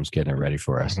right, Graham's getting it ready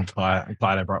for us. I'm glad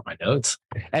I brought my notes.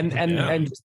 And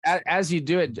as you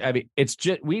do it, I mean, it's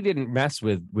just we didn't mess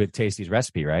with Tasty's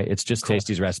recipe, right? It's just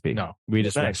Tasty's recipe. No, we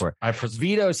just went for it.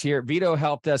 Vito's here. Vito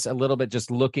helped us a little bit,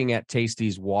 just looking at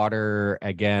Tasty's water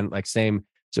again, like same.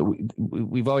 So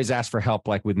we've always asked for help,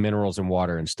 like with minerals and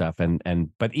water and stuff,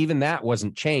 but even that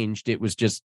wasn't changed. It was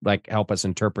just like help us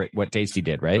interpret what Tasty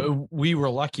did, right? We were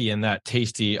lucky in that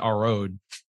Tasty RO'd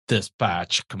this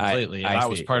batch completely. That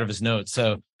was part of his notes.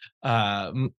 So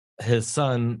his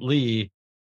son Lee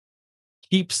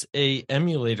keeps a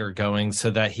emulator going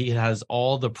so that he has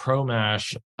all the Pro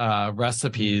Mash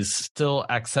recipes still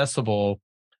accessible.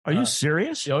 Are you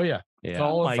serious? Oh yeah. Yeah,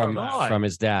 from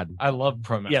his dad. I love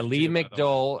Pro Mash. Yeah, Lee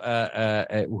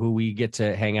McDowell, who we get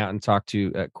to hang out and talk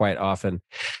to quite often.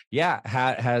 Yeah,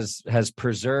 has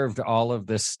preserved all of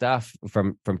this stuff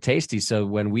from Tasty. So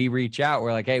when we reach out,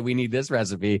 we're like, hey, we need this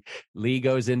recipe. Lee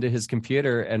goes into his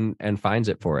computer and finds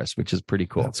it for us, which is pretty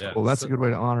cool. That's cool. That's a good way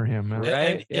to honor him, man.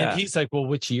 Right? And he's like, well,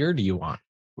 which year do you want?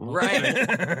 Right.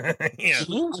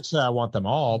 Actually, I want them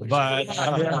all, but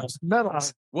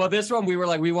well, this one we were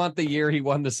like, we want the year he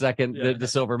won the second, the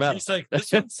silver medal. He's like,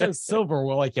 this one says silver.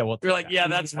 We're like, we're like, yeah,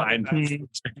 that's fine.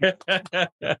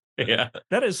 Yeah,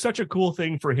 that is such a cool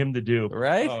thing for him to do,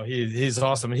 right? Oh, he's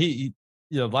awesome. He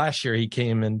last year he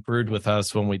came and brewed with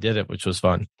us when we did it, which was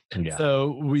fun. Yeah.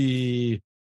 So we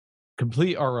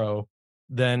complete RO,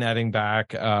 then adding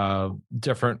back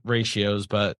different ratios,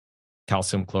 but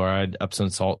calcium chloride, Epsom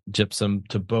salt, gypsum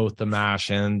to both the mash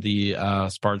and the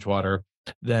sparge water.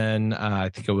 Then I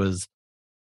think it was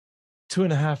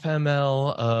 2.5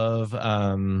 ml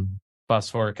of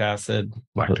phosphoric acid,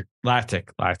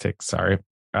 lactic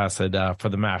acid for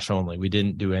the mash only. We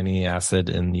didn't do any acid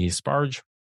in the sparge.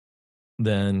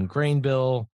 Then grain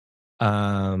bill,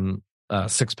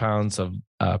 6 pounds of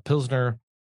Pilsner,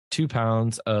 2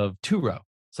 pounds of two-row.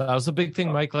 So that was a big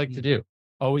thing Mike liked to do.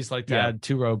 Always like to add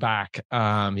two-row back.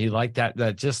 He liked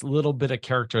that just little bit of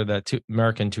character that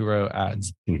American two-row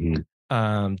adds. 2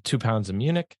 pounds of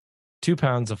Munich, 2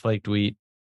 pounds of flaked wheat,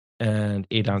 and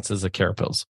 8 ounces of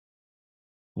Carapils.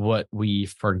 What we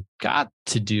forgot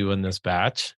to do in this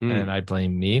batch, and I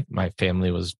blame me, my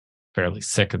family was fairly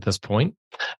sick at this point,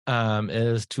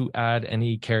 is to add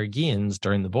any Carrageenans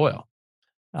during the boil.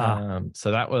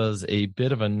 So that was a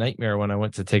bit of a nightmare when I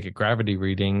went to take a gravity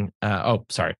reading.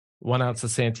 1 ounce of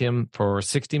Santium for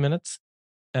 60 minutes,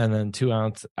 and then 2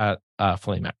 ounce at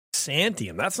flame out.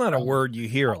 Santium, that's not a word you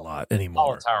hear a lot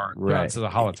anymore. Holotower, right? 2 ounces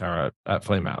of holotower at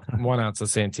flame out. 1 ounce of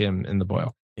Santium in the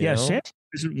boil. Yeah, Santium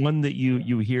isn't one that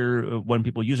you hear when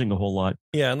people using a whole lot.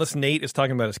 Yeah, unless Nate is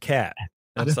talking about his cat.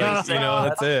 That's like,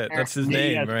 that's it. That's his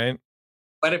name, right?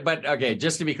 But okay,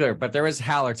 just to be clear, but there was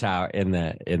Hallertau in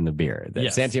the beer.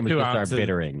 The Santium was just our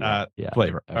bittering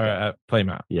flavor or flame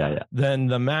out. Yeah. Then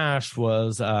the mash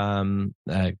was again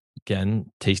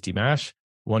Tasty mash,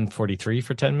 143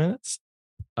 for 10 minutes,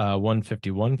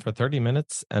 151 for 30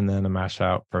 minutes, and then a mash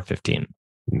out for 15.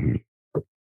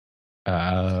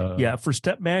 Yeah, for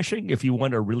step mashing, if you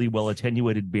want a really well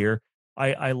attenuated beer,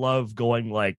 I love going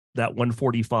like that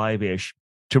 145-ish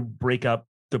to break up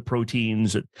the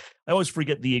proteins. I always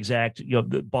forget the exact,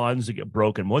 the bonds that get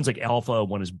broken. One's like alpha,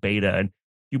 one is beta, and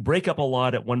you break up a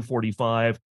lot at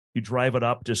 145. You drive it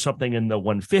up to something in the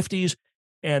 150s,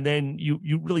 and then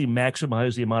you really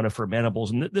maximize the amount of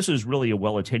fermentables. And this is really a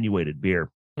well attenuated beer.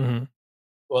 Mm-hmm.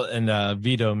 Well, and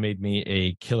Vito made me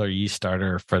a killer yeast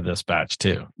starter for this batch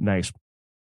too. Nice.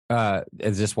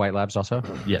 Is this White Labs also?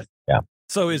 Yes. Yeah.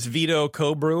 So is Vito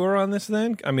co-brewer on this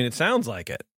then? I mean, it sounds like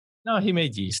it. No, he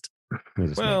made yeast.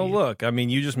 Well, look, I mean,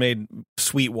 you just made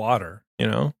sweet water,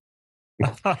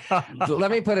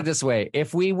 Let me put it this way.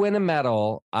 If we win a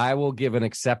medal, I will give an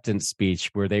acceptance speech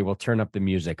where they will turn up the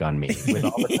music on me. With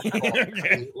all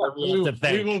the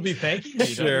we will be thanking you.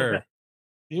 Sure.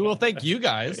 We will thank you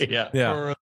guys. Yeah.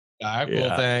 We'll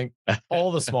thank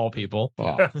all the small people.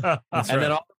 Then all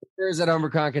the brewers at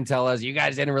HomebrewCon can tell us, you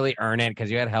guys didn't really earn it because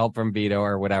you had help from Vito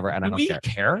or whatever. And I don't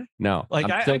care. No,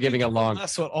 I'm still giving a long.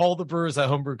 That's what all the brewers at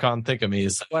HomebrewCon think of me.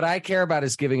 What I care about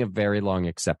is giving a very long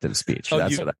acceptance speech.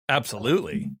 That's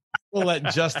absolutely. We'll let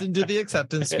Justin do the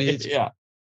acceptance speech. Yeah.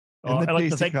 I'd like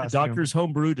to thank the Doctor's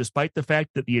Homebrew, despite the fact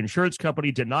that the insurance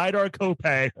company denied our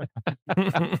copay.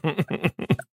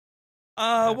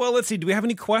 Well, let's see. Do we have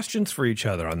any questions for each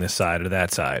other on this side or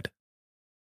that side?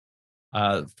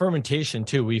 Fermentation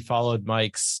too. We followed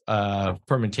Mike's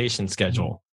fermentation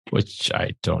schedule, which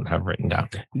I don't have written down.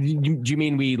 Do you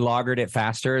mean we lagered it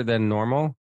faster than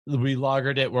normal? We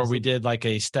lagered it where we did like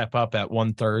a step up at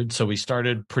 1/3. So we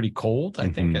started pretty cold, I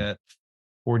think at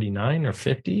 49 or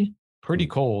 50, pretty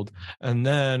cold. And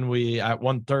then at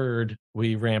 1/3,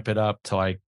 we ramp it up to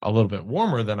like a little bit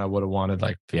warmer than I would have wanted,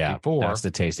 like 54. That's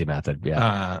the tasty method.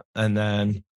 Yeah. And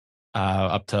then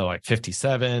up to like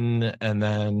 57, and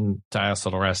then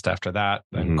diacetyl rest after that,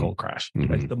 then cold crash.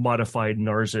 Like the modified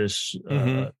Narcissus.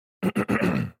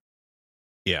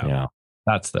 Yeah.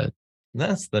 That's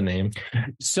the name.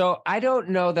 So I don't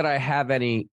know that I have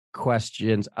any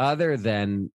questions other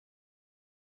than,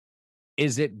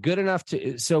 is it good enough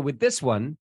to, so with this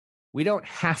one, we don't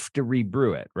have to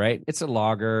rebrew it, right? It's a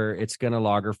lager. It's going to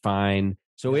lager fine.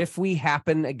 So if we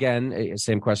happen, again,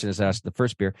 same question as asked the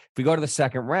first beer, if we go to the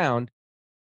second round,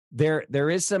 there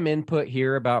is some input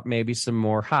here about maybe some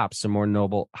more hops, some more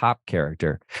noble hop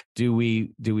character. Do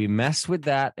we mess with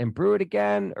that and brew it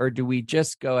again, or do we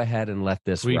just go ahead and let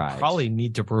this ride? We probably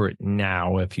need to brew it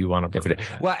now if you want to brew it.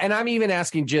 Well, and I'm even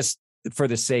asking just for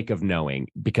the sake of knowing,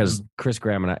 because Chris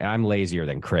Graham and I'm lazier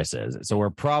than Chris is. So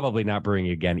we're probably not brewing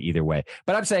again either way.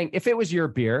 But I'm saying, if it was your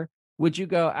beer, would you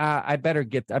go, I better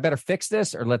fix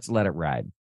this, or let's let it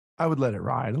ride? I would let it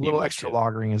ride. A little extra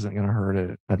lagering isn't going to hurt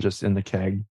it. Just in the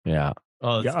keg. Yeah.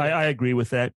 I agree with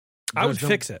that. I would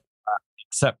fix it.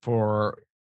 Except for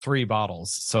 3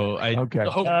 bottles. So okay.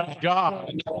 Oh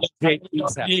God.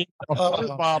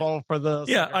 Bottle for the.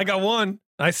 Yeah, I got one.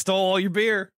 I stole all your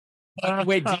beer.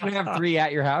 Wait, do you have 3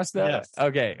 at your house though? Yes.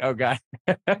 Okay. Oh God.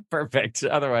 Perfect.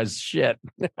 Otherwise, shit.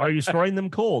 Are you storing them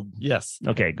cold? Yes.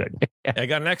 Okay, good. I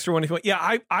got an extra one if you want.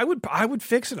 Yeah, I would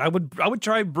fix it. I would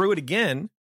try brew it again.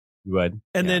 You would.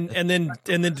 And then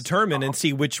determine and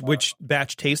see which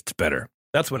batch tastes better.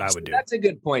 That's what I would do. That's a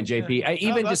good point, JP.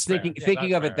 Even just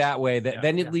thinking of it that way,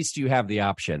 then at least you have the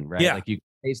option, right? Yeah. Like you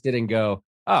taste it and go,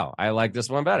 oh, I like this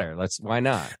one better. Why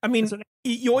not? I mean,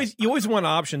 you always want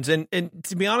options, and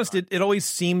to be honest, it always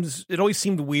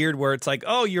seemed weird where it's like,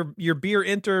 oh, your beer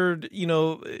entered,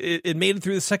 it made it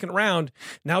through the second round.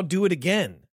 Now do it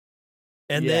again,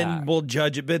 and then we'll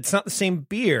judge it. But it's not the same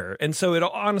beer, and so it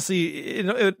honestly,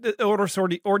 it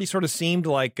already sort of seemed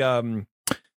like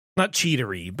not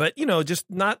cheatery, but just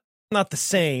not the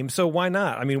same. So why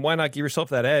not? I mean, why not give yourself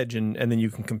that edge, and then you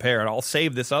can compare it. I'll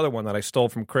save this other one that I stole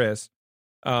from Chris.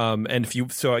 And you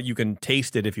can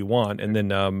taste it if you want, and then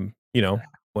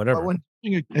whatever. But when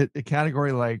a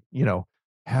category like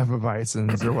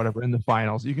Hefeweizens or whatever in the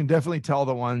finals, you can definitely tell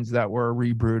the ones that were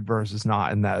rebrewed versus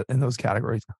not in those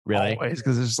categories. Really,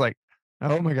 because it's just like,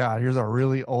 oh my God, here's a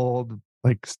really old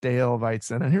stale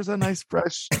Weizen, and here's a nice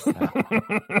fresh.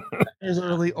 Here's a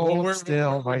really old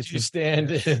stale Weizen. You stand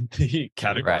in the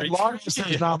category. Lagers,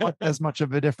 there's not as much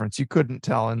of a difference. You couldn't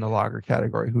tell in the lager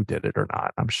category who did it or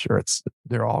not. I'm sure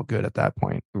they're all good at that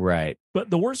point. Right.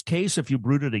 But the worst case, if you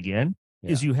brewed it again,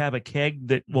 is you have a keg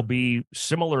that will be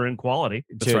similar in quality.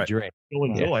 That's right. Drink.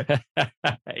 You'll enjoy.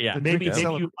 Yeah. Maybe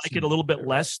you like it a little bit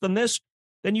less than this,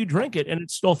 then you drink it and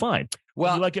it's still fine.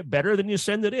 Well, if you like it better, then you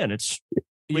send it in.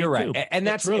 You're right, too. and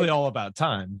that's really all about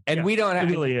time. And we don't have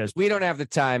really is. We don't have the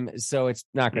time, so it's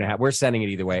not going to happen. We're sending it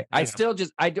either way. I still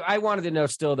just I wanted to know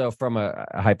still though from a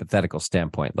hypothetical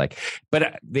standpoint, like,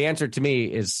 but the answer to me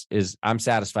is I'm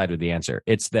satisfied with the answer.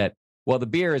 It's that. Well, the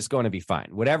beer is going to be fine.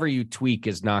 Whatever you tweak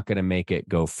is not going to make it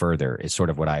go further. Is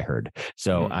sort of what I heard.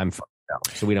 So I'm fine.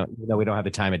 So we don't have the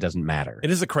time. It doesn't matter.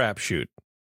 It is a crapshoot.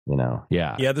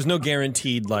 Yeah. There's no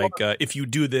guaranteed if you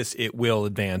do this, it will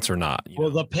advance or not.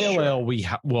 Well, the pale ale we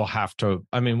will have to.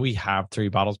 I mean, we have 3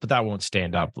 bottles, but that won't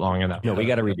stand up long enough. No, we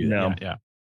got to redo that. Yeah.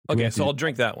 Okay, so I'll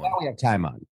drink that one. We have time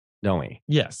on, don't we?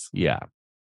 Yes. Yeah,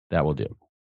 that will do.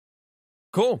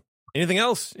 Cool. Anything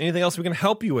else? Anything else we can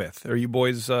help you with? Are you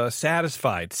boys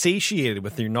satisfied, satiated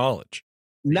with your knowledge?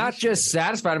 Not just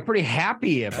satisfied. I'm pretty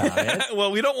happy about it.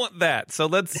 Well, we don't want that. So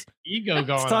let's ego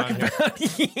going talk on.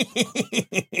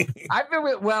 I've been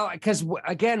because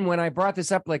again, when I brought this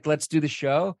up, like, let's do the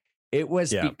show, it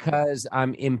was because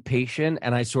I'm impatient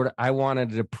and I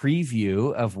wanted a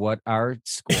preview of what our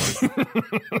scores,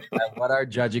 what our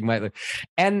judging might look.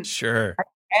 And sure.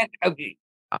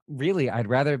 Really, I'd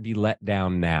rather be let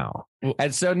down now.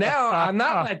 And so now I'm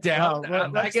not let down.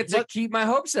 I get to keep my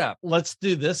hopes up. Let's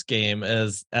do this game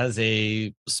as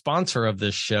a sponsor of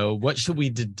this show. What should we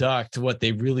deduct what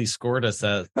they really scored us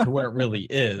at to where it really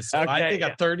is? So I think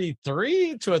a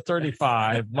 33 to a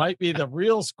 35 might be the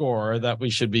real score that we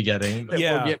should be getting.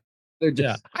 Yeah.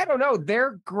 I don't know.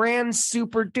 They're grand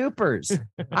super dupers.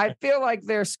 I feel like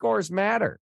their scores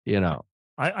matter.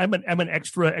 I'm an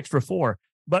extra 4.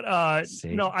 But I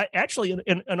actually,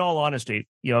 in all honesty,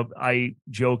 I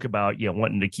joke about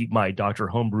wanting to keep my Dr.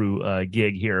 Homebrew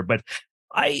gig here, but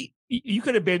you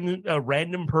could have been a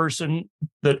random person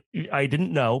that I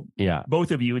didn't know. Yeah, both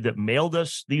of you that mailed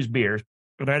us these beers,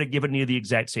 and I'd have given you the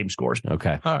exact same scores.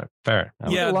 Okay, all right, fair.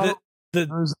 Yeah, on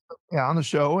the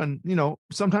show, and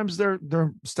sometimes they're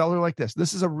stellar like this.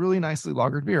 This is a really nicely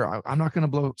lagered beer. I'm not going to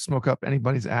blow smoke up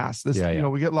anybody's ass. This,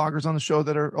 we get lagers on the show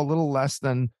that are a little less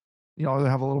than. They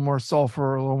have a little more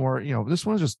sulfur, a little more, this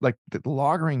one's just like the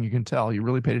lagering. You can tell you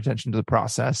really paid attention to the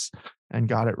process and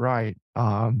got it right.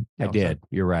 I did.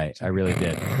 You're right. I really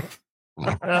did.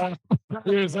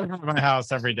 He was over at my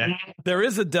house every day. There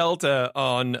is a delta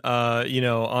on,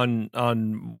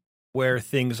 on where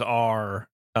things are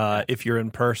if you're in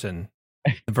person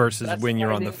versus when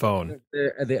you're on the phone.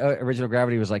 The original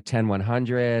gravity was like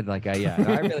 10-100. I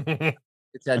really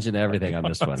attention to everything on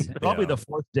this one. Probably the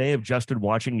 4th day of Justin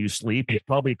watching you sleep. It's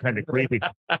probably kind of creepy.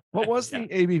 What was the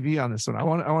ABV on this one? I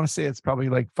want to say it's probably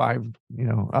like 5,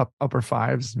 upper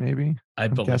 5s maybe.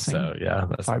 I'm believe guessing. So. Yeah,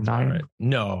 that's 5.9. Right.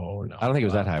 No, I don't think it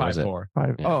was that high. 5.4.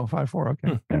 5. Yeah. Oh, 5.4.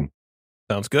 Okay.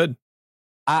 Sounds good.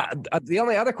 The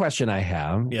only other question I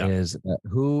have is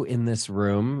who in this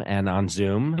room and on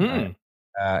Zoom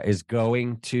is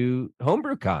going to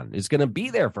HomebrewCon? Is going to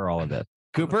be there for all of this?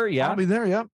 Cooper, I'll be there.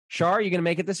 Yeah. Shar, are you going to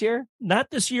make it this year?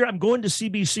 Not this year. I'm going to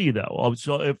CBC, though.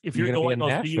 So if you're going,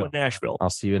 I'll see you in Nashville. I'll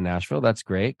see you in Nashville. That's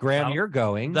great. Graham, you're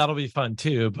going. That'll be fun,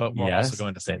 too, but we're also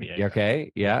going to San Diego.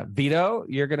 Okay, yeah. Vito,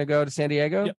 you're going to go to San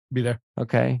Diego? Yep, be there.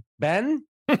 Okay. Ben?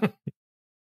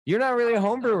 You're not really a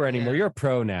homebrewer anymore. You're a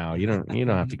pro now. You don't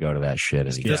have to go to that shit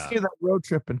anymore. Just do that road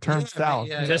trip and turn south.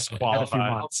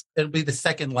 Disqualified. It'll be the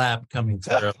second lap coming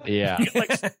through. Yeah.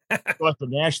 Go up to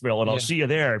Nashville, and I'll see you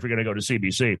there if you're going to go to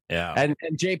CBC. Yeah. And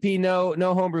JP, no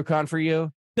HomebrewCon for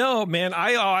you? No, man.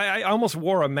 I almost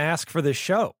wore a mask for this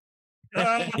show.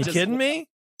 You kidding me?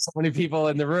 So many people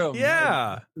in the room.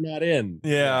 Yeah. Not in.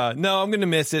 Yeah. No, I'm going to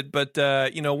miss it. But,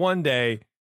 one day,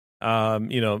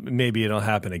 maybe it'll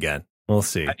happen again. We'll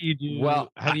see. How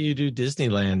do you do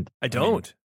Disneyland? I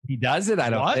don't. He does it. I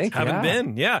don't think. Haven't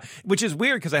been. Yeah. Which is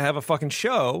weird because I have a fucking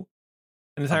show,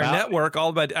 an entire network all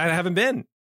about. I haven't been.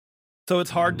 So it's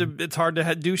hard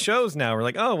to do shows now. We're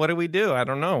like, oh, what do we do? I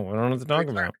don't know. I don't know what to talk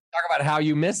about. Talk about how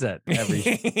you miss it.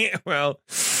 Well,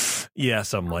 yeah,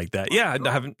 something like that. Yeah, I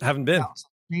haven't been.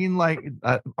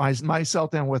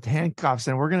 Myself then with handcuffs,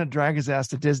 and we're gonna drag his ass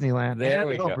to Disneyland. There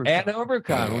we go. And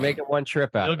HomebrewCon. We're making one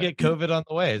trip out. You'll get COVID on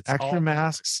the way. It's extra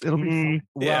masks. It'll be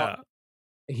fun. Yeah.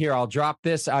 Here, I'll drop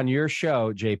this on your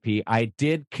show, JP. I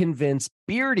did convince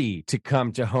Beardy to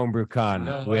come to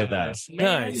HomebrewCon with us.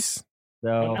 Nice.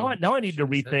 So now I need to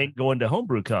rethink going to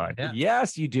HomebrewCon. Yeah.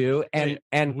 Yes, you do. And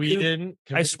we didn't.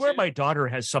 I swear my daughter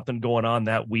has something going on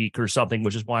that week or something,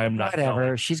 which is why I'm not. Whatever.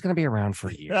 Going. She's going to be around for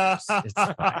years. It's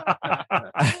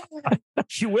fine.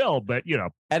 She will, but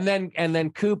And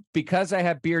then Coop, because I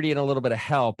have Beardy and a little bit of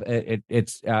help,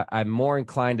 it's I'm more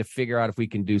inclined to figure out if we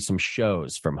can do some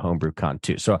shows from HomebrewCon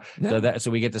too. So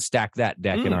we get to stack that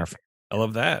deck in our. I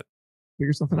love that.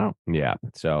 figure something out. Yeah.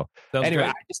 So Sounds anyway, great.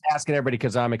 I'm just asking everybody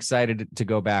because I'm excited to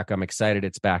go back. I'm excited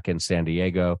it's back in San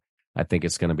Diego. I think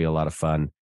it's going to be a lot of fun.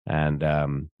 And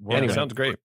anyway, sounds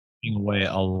great. Giving away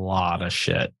a lot of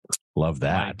shit. Love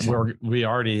that. We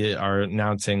already are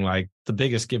announcing like the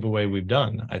biggest giveaway we've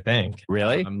done, I think.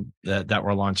 Really? That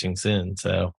we're launching soon.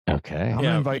 So okay. I'm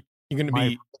gonna invite You're going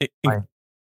to be my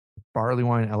barley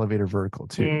wine elevator vertical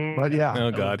too. But yeah.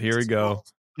 Oh God, here we go.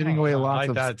 Giving away lots like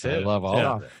of that too. I love all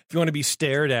of it. If you want to be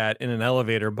stared at in an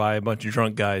elevator by a bunch of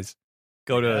drunk guys,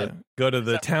 go to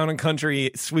the Town and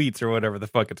Country Suites or whatever the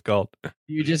fuck it's called.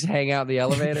 You just hang out in the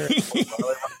elevator.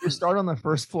 You start on the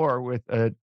first floor with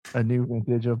a new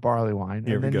vintage of barley wine.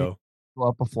 Here and we then go. You go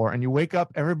up a floor and you wake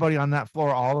up everybody on that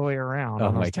floor all the way around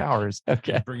on my those God. towers.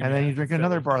 Okay. And then you drink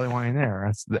another barley wine there.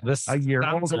 That's a year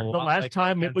old. The last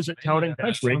time it was at Town and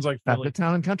Country. Sounds like At Philly. the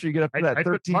Town and Country, you get up to that I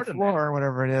took part 13th in floor or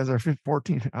whatever it is, or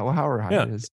 14th, however high Yeah.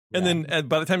 it is. And then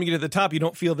by the time you get to the top, you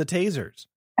don't feel the tasers.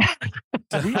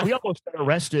 we almost got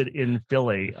arrested in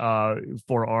Philly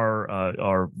for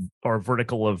our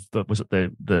vertical of the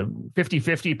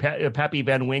 50-50 Pappy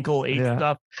Van Winkle age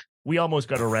stuff. We almost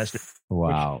got arrested.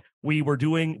 Wow. We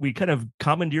kind of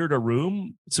commandeered a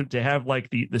room to have like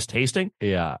this tasting.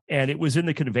 Yeah. And it was in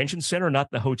the convention center, not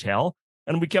the hotel.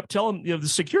 And we kept telling, the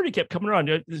security kept coming around.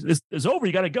 It's over.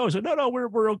 You got to go. So no, we're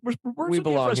We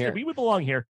belong here. We belong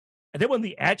here. And then when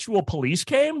the actual police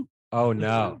came, oh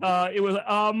no, it was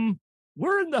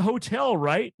we're in the hotel,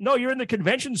 right? No, you're in the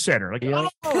convention center. Like,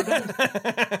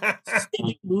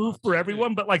 move for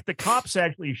everyone, but like the cops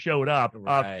actually showed up.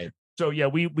 Right. So yeah,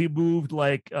 we moved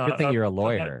like. Good thing you're a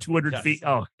lawyer. 200 feet.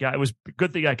 Oh yeah, it was a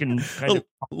good thing I can kind of.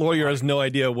 Lawyer has no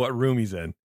idea what room he's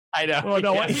in. I know. Well,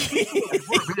 no, we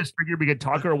just figured we could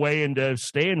talk our way into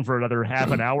staying for another half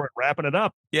an hour and wrapping it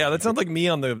up. Yeah, that sounds like me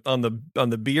on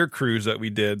the beer cruise that we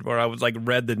did, where I was like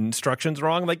read the instructions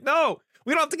wrong. I'm like, no,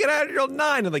 we don't have to get out of here till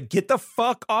 9. I'm like, get the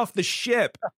fuck off the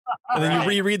ship. And then you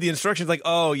reread the instructions, like,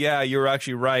 oh yeah, you're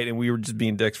actually right, and we were just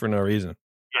being dicks for no reason.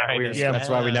 Yeah, that's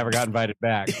why we never got invited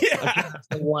back. Yeah. That's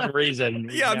the one reason.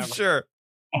 I'm sure.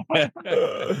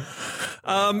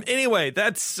 Anyway,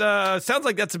 that's sounds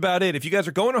like that's about it. If you guys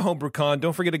are going to HomebrewCon,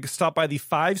 don't forget to stop by the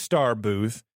 5-star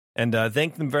booth and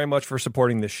thank them very much for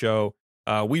supporting this show.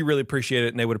 We really appreciate it,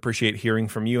 and they would appreciate hearing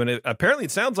from you. And apparently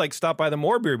it sounds like stop by the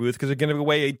More Beer booth because they're going to give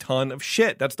away a ton of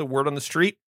shit. That's the word on the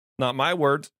street, not my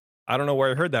words. I don't know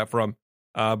where I heard that from,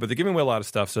 but they're giving away a lot of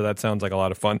stuff, so that sounds like a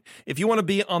lot of fun. If you want to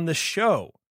be on the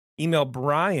show, email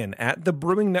Brian at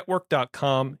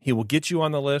thebrewingnetwork.com. He will get you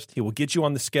on the list. He will get you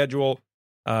on the schedule.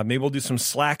 Maybe we'll do some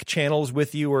Slack channels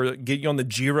with you or get you on the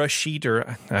Jira sheet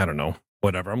or I don't know,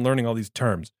 whatever. I'm learning all these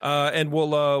terms. And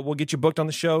we'll get you booked on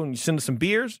the show and you send us some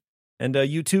beers and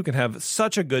you two can have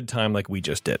such a good time like we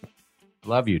just did.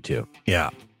 Love you too.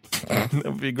 Yeah. That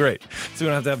would be great. So we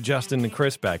don't have to have Justin and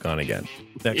Chris back on again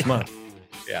next month.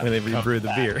 Yeah. When they rebrew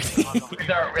the beer. with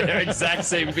our exact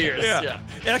same beers. Yeah.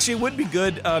 Actually, it would be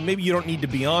good. Maybe you don't need to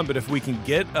be on, but if we can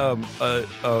get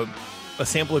a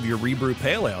sample of your rebrew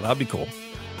pale ale, that'd be cool.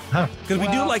 Because we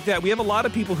do like that. We have a lot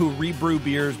of people who rebrew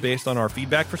beers based on our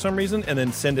feedback for some reason, and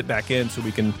then send it back in so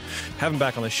we can have them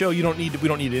back on the show. We don't need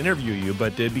to interview you,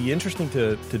 but it'd be interesting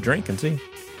to drink and see.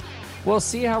 We'll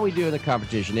see how we do in the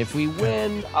competition. If we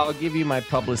win, I'll give you my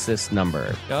publicist's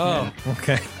number. Oh,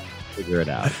 okay. Figure it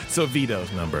out. So Vito's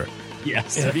number.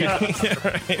 Yes. Yeah,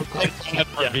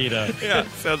 right. Vito. Yeah,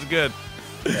 sounds good.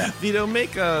 Yeah. Vito,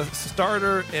 make a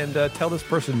starter and tell this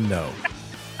person no.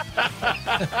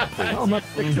 Tell them to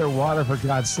fix their water, for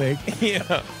God's sake.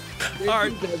 Yeah. All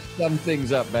right. He does some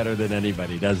things up better than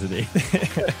anybody, doesn't he?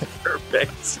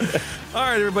 Perfect. All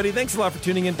right, everybody. Thanks a lot for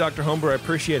tuning in, Dr. Homebrew. I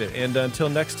appreciate it. And until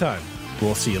next time,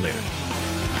 we'll see you later.